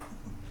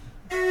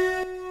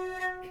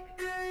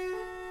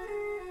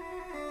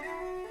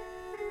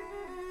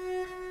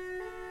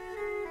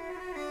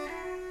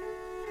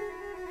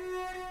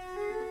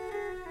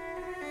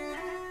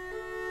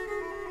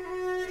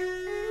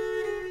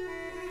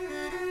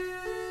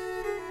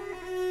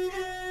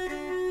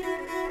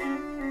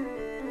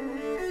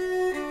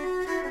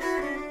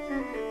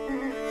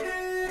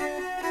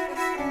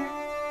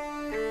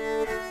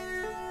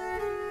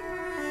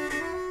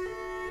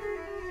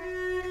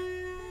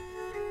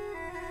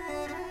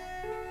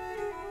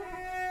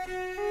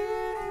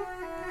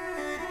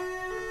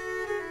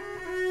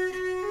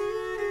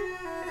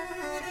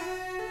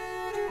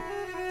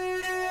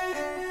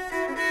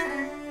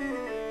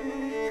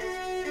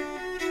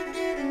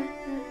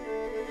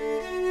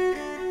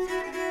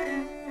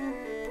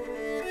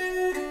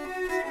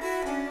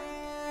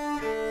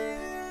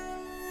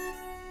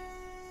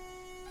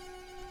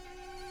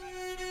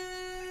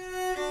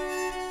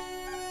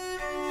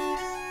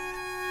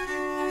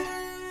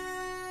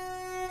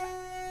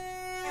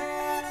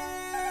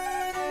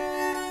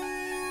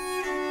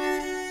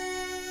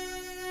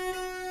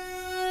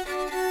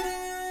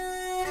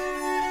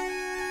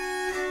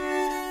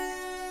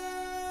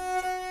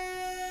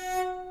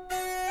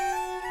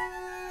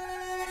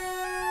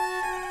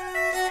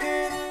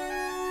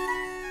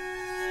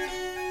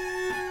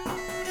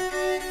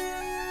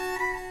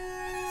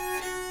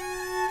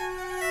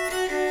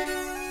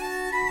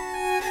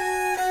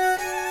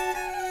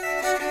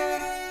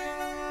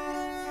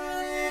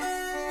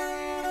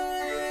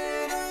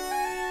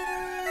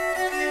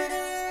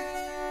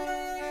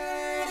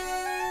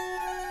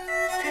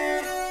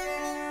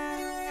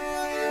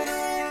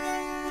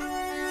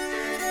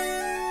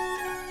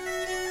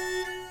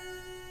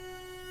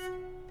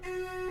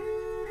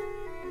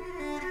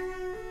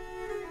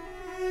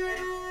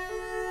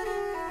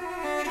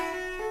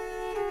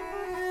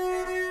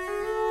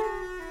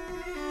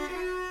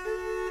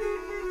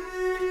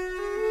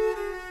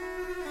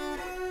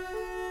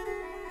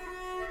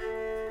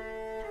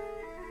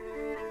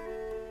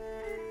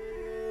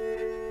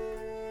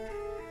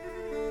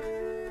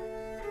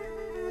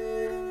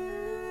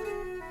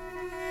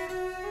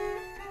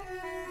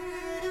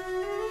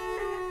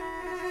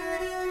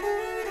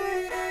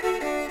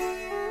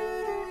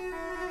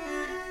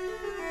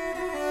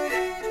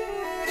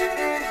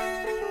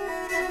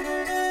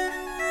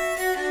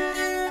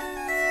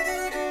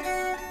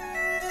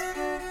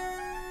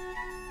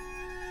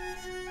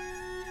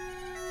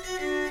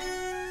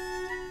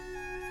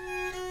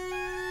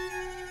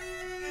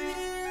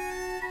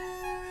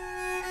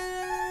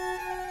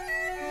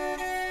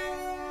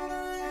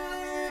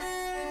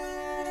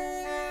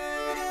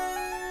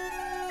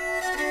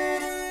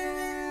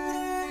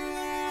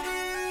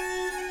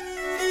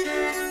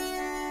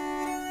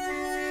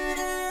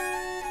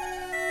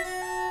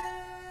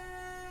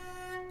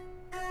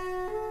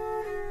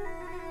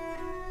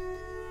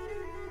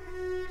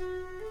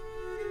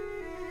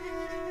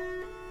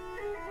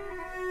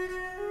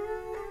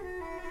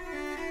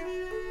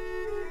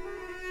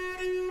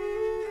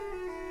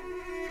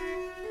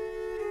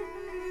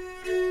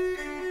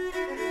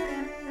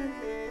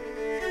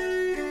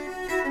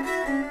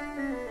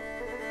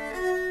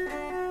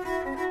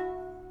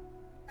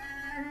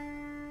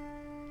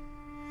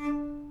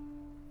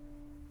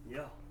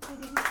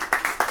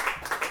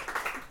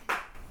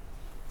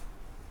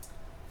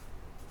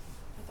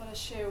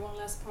 Share one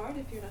last part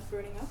if you're not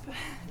burning up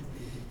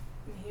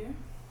in here.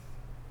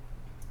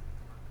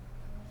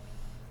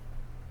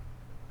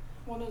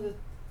 One of the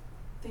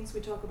things we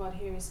talk about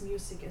here is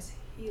music as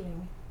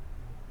healing,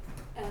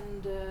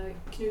 and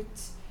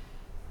Knut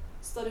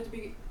started to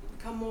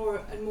become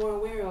more and more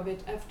aware of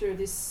it after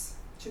this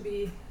to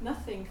be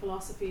nothing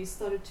philosophy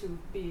started to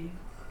be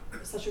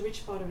such a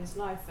rich part of his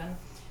life, and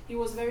he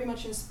was very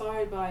much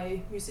inspired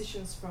by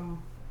musicians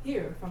from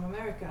here from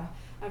America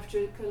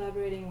after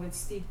collaborating with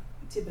Steve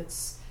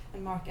Tibbets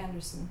and Mark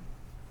Anderson.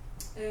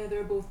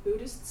 They're both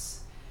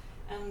Buddhists,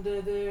 and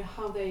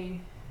how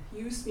they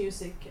use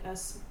music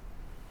as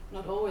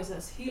not always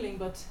as healing,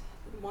 but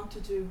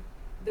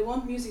they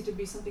want music to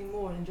be something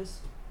more than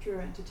just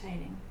pure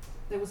entertaining.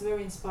 That was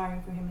very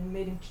inspiring for him and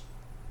made him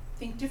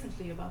think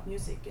differently about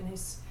music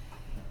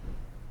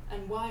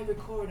and why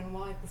record and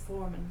why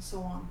perform and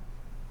so on.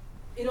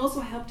 It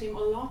also helped him a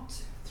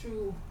lot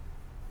through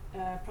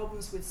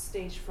problems with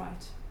stage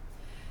fright.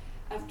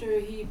 After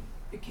he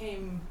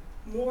became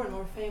more and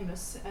more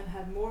famous and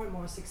had more and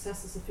more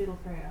success as a fiddle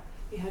player,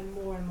 he had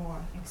more and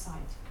more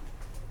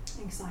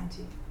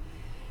anxiety.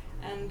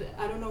 And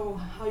I don't know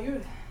how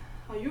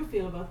you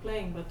feel about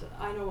playing, but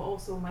I know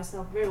also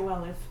myself very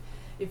well,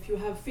 if you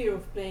have fear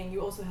of playing,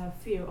 you also have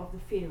fear of the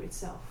fear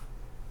itself.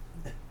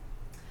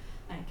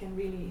 And it can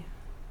really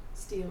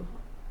steal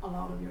a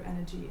lot of your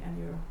energy and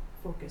your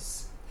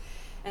focus.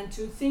 And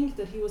to think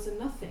that he was a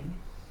nothing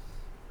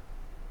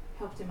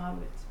helped him out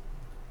of it.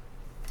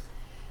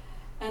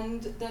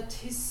 And that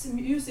his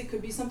music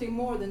could be something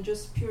more than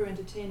just pure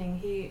entertaining,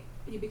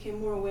 he became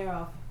more aware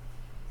of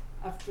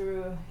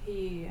after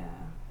he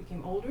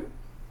became older,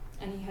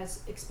 and he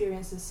has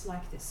experiences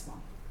like this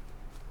one.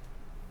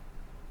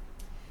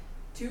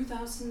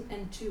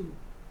 2002.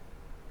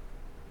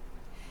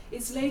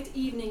 It's late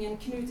evening and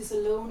Knut is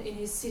alone in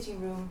his sitting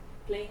room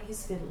playing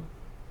his fiddle.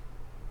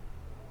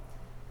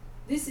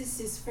 This is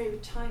his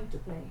favorite time to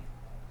play,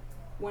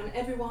 when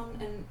everyone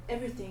and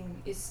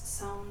everything is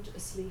sound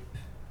asleep.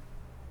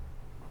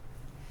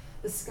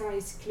 The sky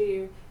is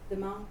clear, the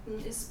mountain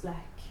is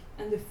black,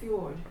 and the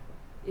fjord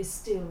is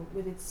still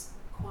with its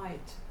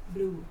quiet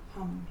blue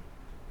hum.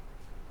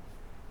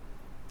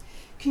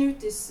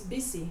 Knut is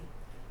busy,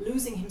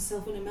 losing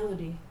himself in a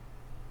melody,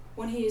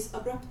 when he is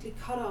abruptly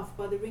cut off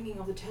by the ringing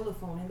of the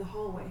telephone in the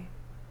hallway.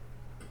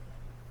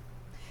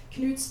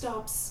 Knut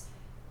stops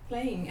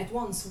playing at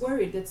once,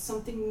 worried that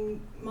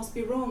something must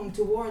be wrong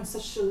to warrant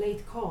such a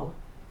late call.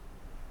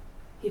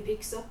 He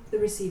picks up the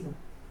receiver.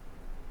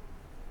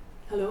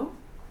 Hello?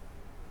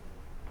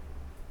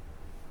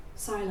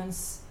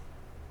 Silence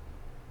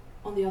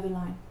on the other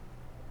line.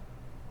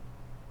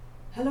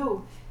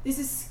 Hello, this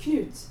is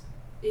Knut.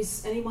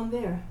 Is anyone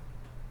there?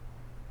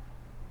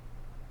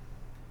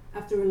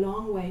 After a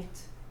long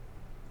wait,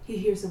 he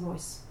hears a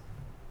voice.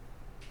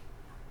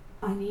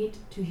 I need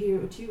to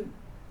hear a tune.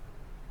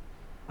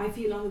 I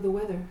feel under the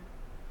weather.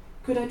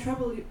 Could I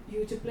trouble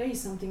you to play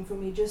something for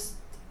me, just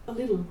a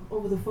little,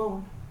 over the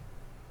phone?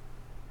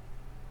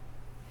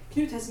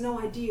 Knut has no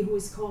idea who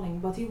is calling,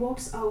 but he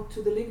walks out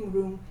to the living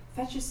room,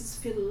 fetches his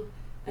fiddle,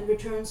 and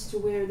returns to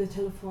where the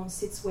telephone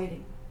sits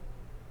waiting.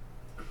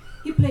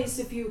 He plays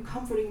a few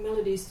comforting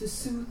melodies to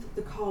soothe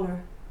the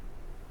caller,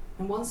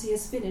 and once he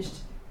has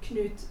finished,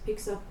 Knut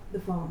picks up the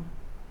phone.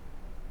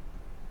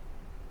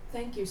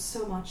 Thank you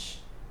so much,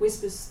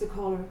 whispers the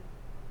caller,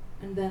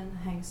 and then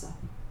hangs up.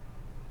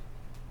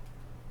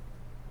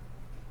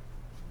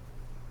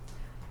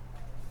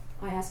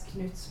 I ask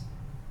Knut,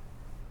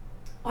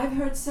 I've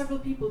heard several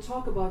people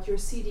talk about your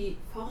CD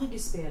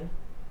Fargespel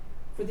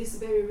for this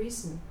very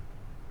reason.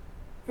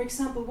 For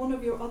example, one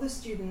of your other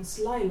students,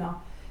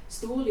 Laila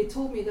Storli,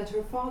 told me that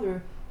her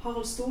father,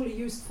 Harald Storli,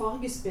 used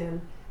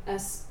Fargespel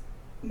as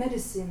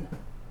medicine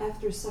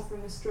after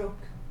suffering a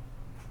stroke.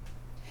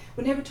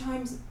 Whenever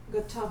times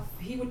got tough,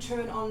 he would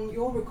turn on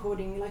your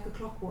recording like a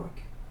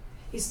clockwork.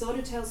 His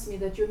daughter tells me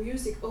that your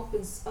music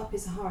opens up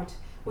his heart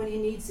when he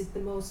needs it the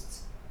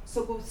most,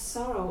 so both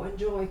sorrow and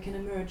joy can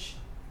emerge.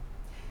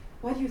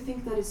 Why do you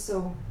think that is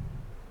so?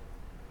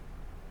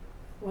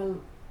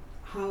 Well,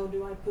 how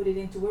do I put it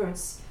into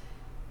words?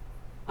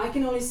 I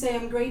can only say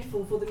I'm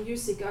grateful for the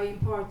music I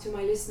impart to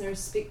my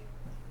listeners,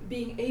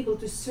 being able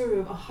to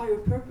serve a higher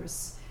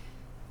purpose.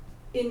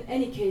 In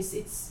any case,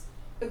 it's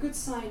a good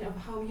sign of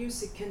how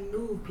music can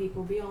move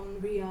people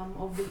beyond the realm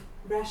of the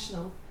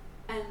rational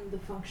and the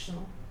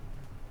functional.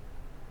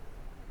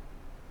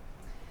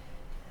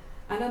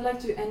 And I'd like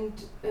to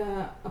end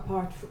a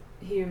part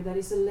here that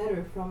is a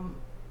letter from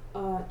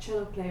a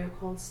cello player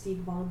called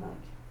Stig Wahlberg.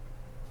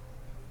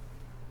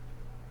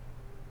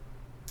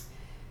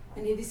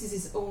 And this is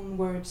his own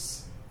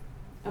words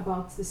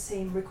about the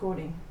same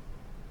recording.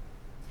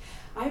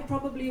 I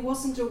probably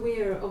wasn't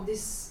aware of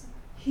this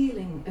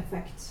healing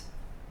effect,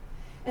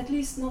 at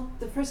least not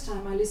the first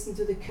time I listened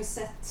to the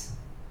cassette,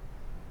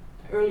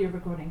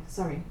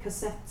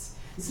 cassette,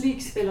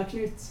 Slik spelar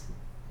Knut.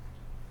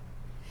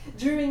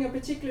 During a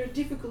particular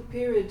difficult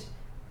period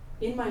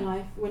in my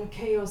life when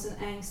chaos and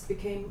angst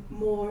became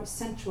more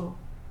central,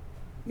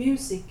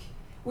 music,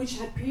 which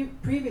had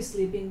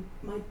previously been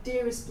my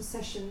dearest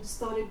possession,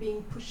 started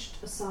being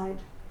pushed aside.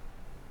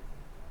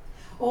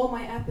 All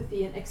my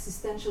apathy and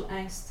existential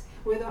angst,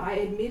 whether I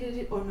admitted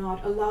it or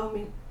not, allowed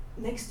me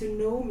next to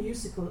no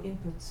musical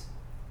input.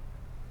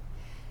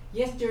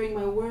 Yet during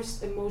my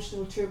worst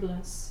emotional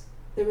turbulence,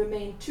 there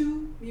remained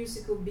two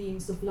musical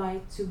beams of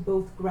light to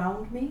both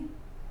ground me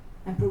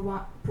and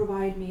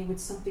provide me with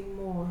something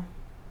more.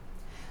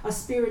 a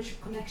spiritual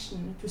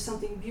connection to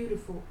something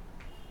beautiful,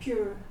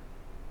 pure,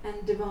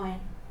 and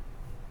divine.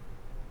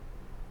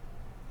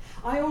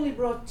 I only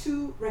brought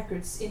 2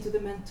 records into the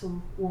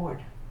mental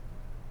ward.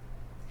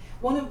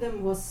 One of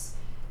them was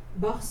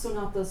Bach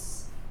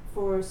sonatas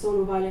for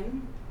solo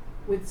violin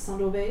with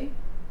Sandovet,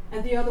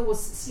 and the other was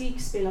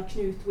Slik spelar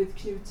Knut with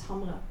Knut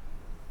Hamre.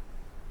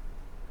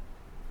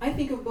 I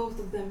think both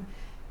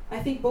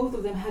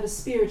of them had a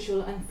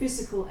spiritual and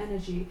physical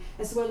energy,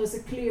 as well as a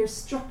clear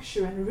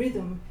structure and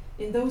rhythm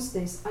in those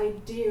days I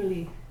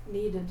dearly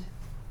needed.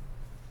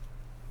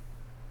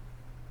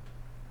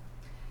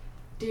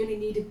 Dearly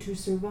needed to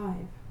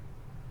survive.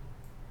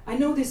 I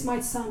know this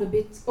might sound a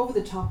bit over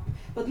the top,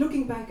 but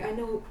looking back I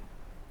know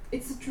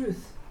it's the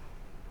truth.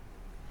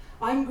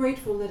 I'm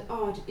grateful that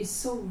art is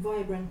so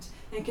vibrant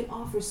and can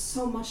offer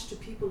so much to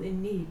people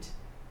in need.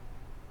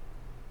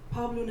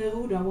 Pablo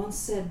Neruda once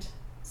said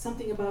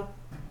something about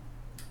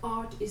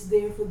art is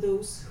there for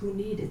those who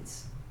need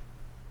it.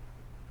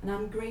 And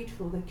I'm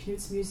grateful that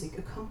Knut's music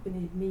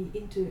accompanied me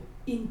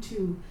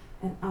into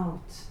and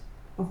out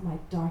of my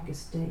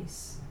darkest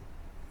days.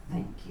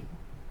 Thank you.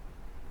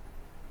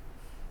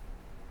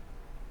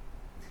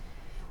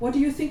 What do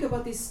you think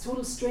about these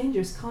total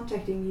strangers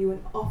contacting you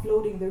and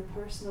offloading their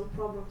personal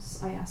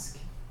problems, I ask.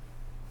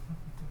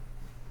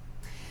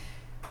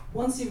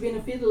 Once you've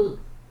been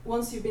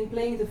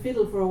playing the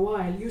fiddle for a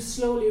while, you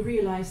slowly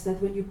realize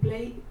that when you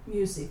play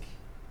music,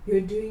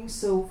 you're doing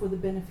so for the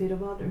benefit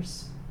of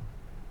others.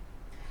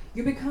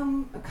 You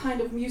become a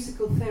kind of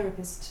musical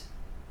therapist,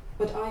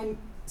 but I'm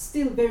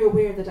still very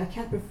aware that I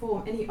can't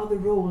perform any other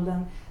role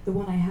than the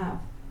one I have.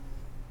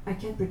 I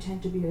can't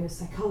pretend to be a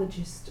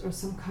psychologist or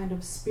some kind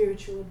of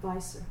spiritual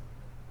advisor.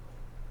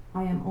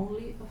 I am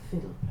only a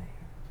fiddle player.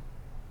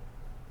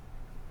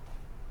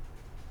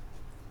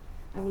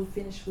 I will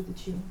finish with the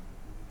tune.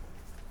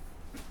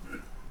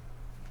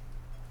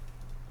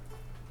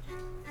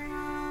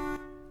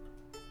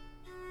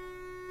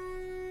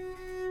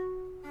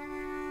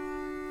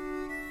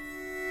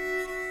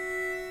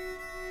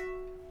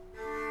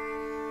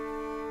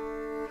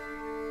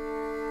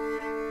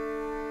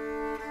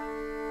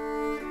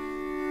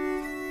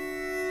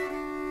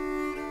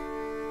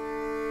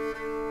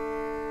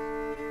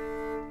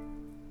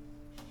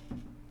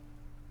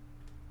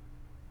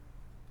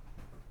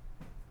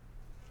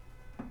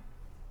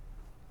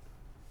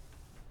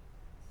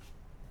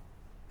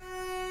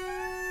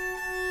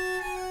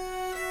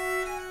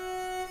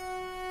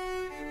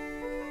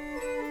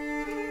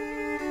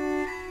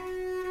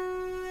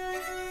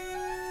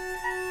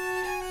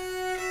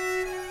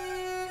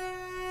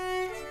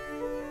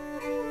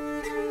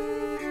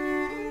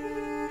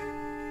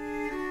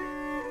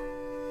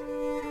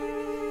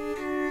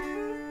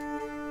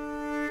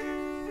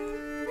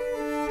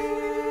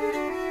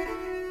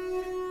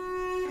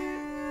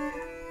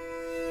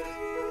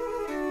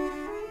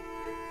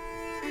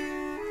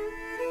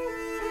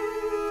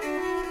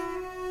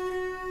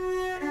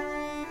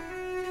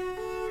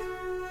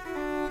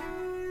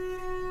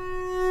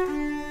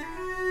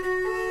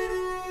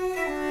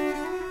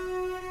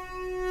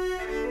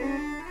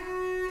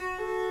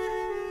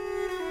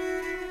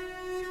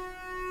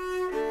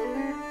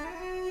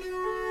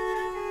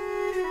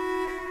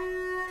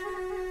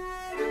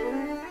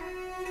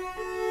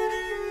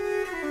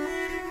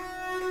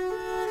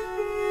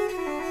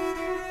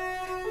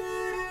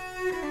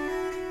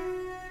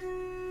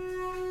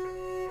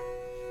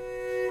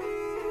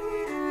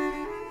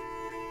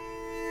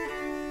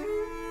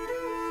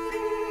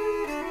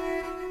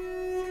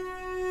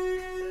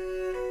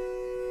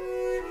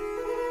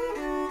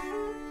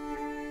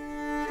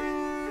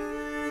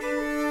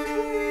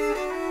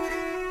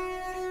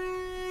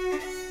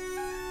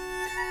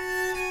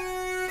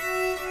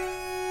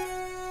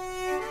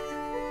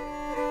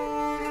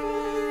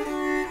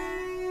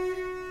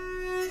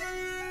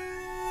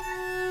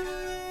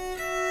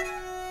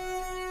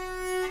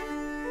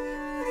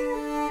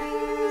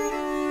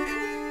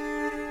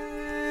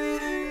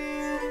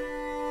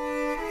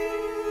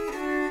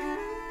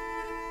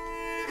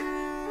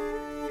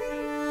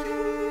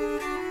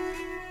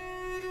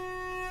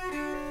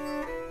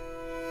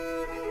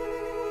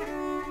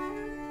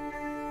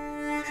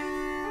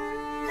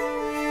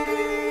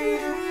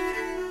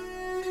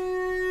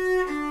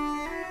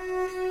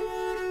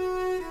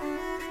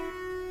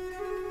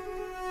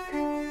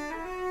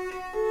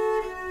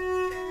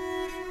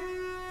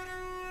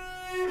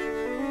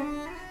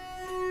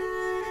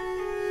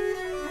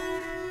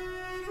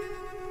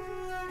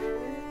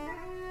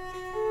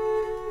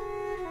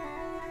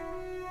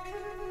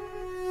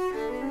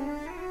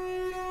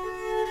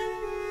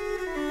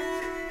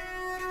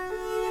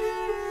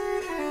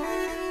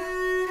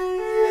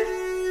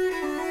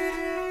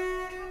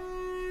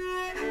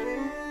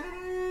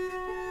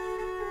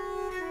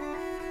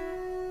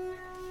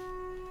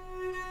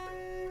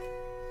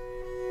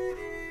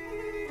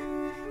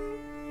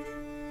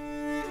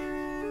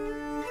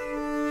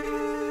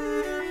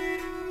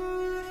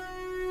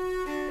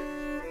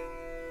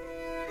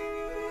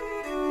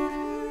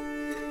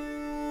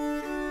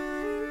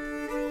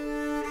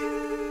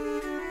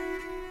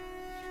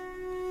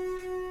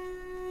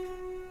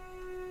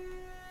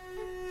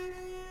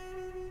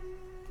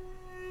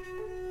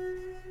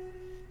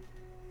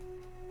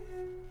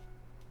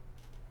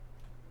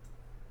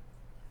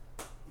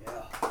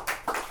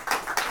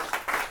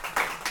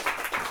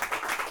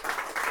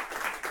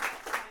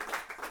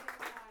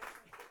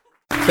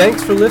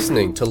 Thanks for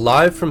listening to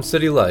Live from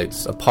City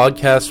Lights, a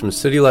podcast from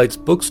City Lights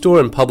Bookstore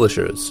and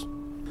Publishers.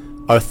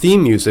 Our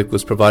theme music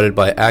was provided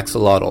by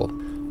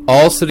Axolotl.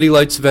 All City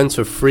Lights events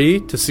are free.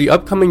 To see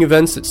upcoming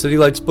events at City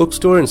Lights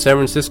Bookstore in San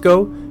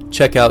Francisco,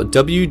 check out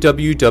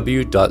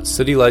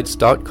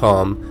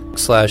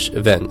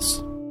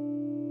www.citylights.com/events.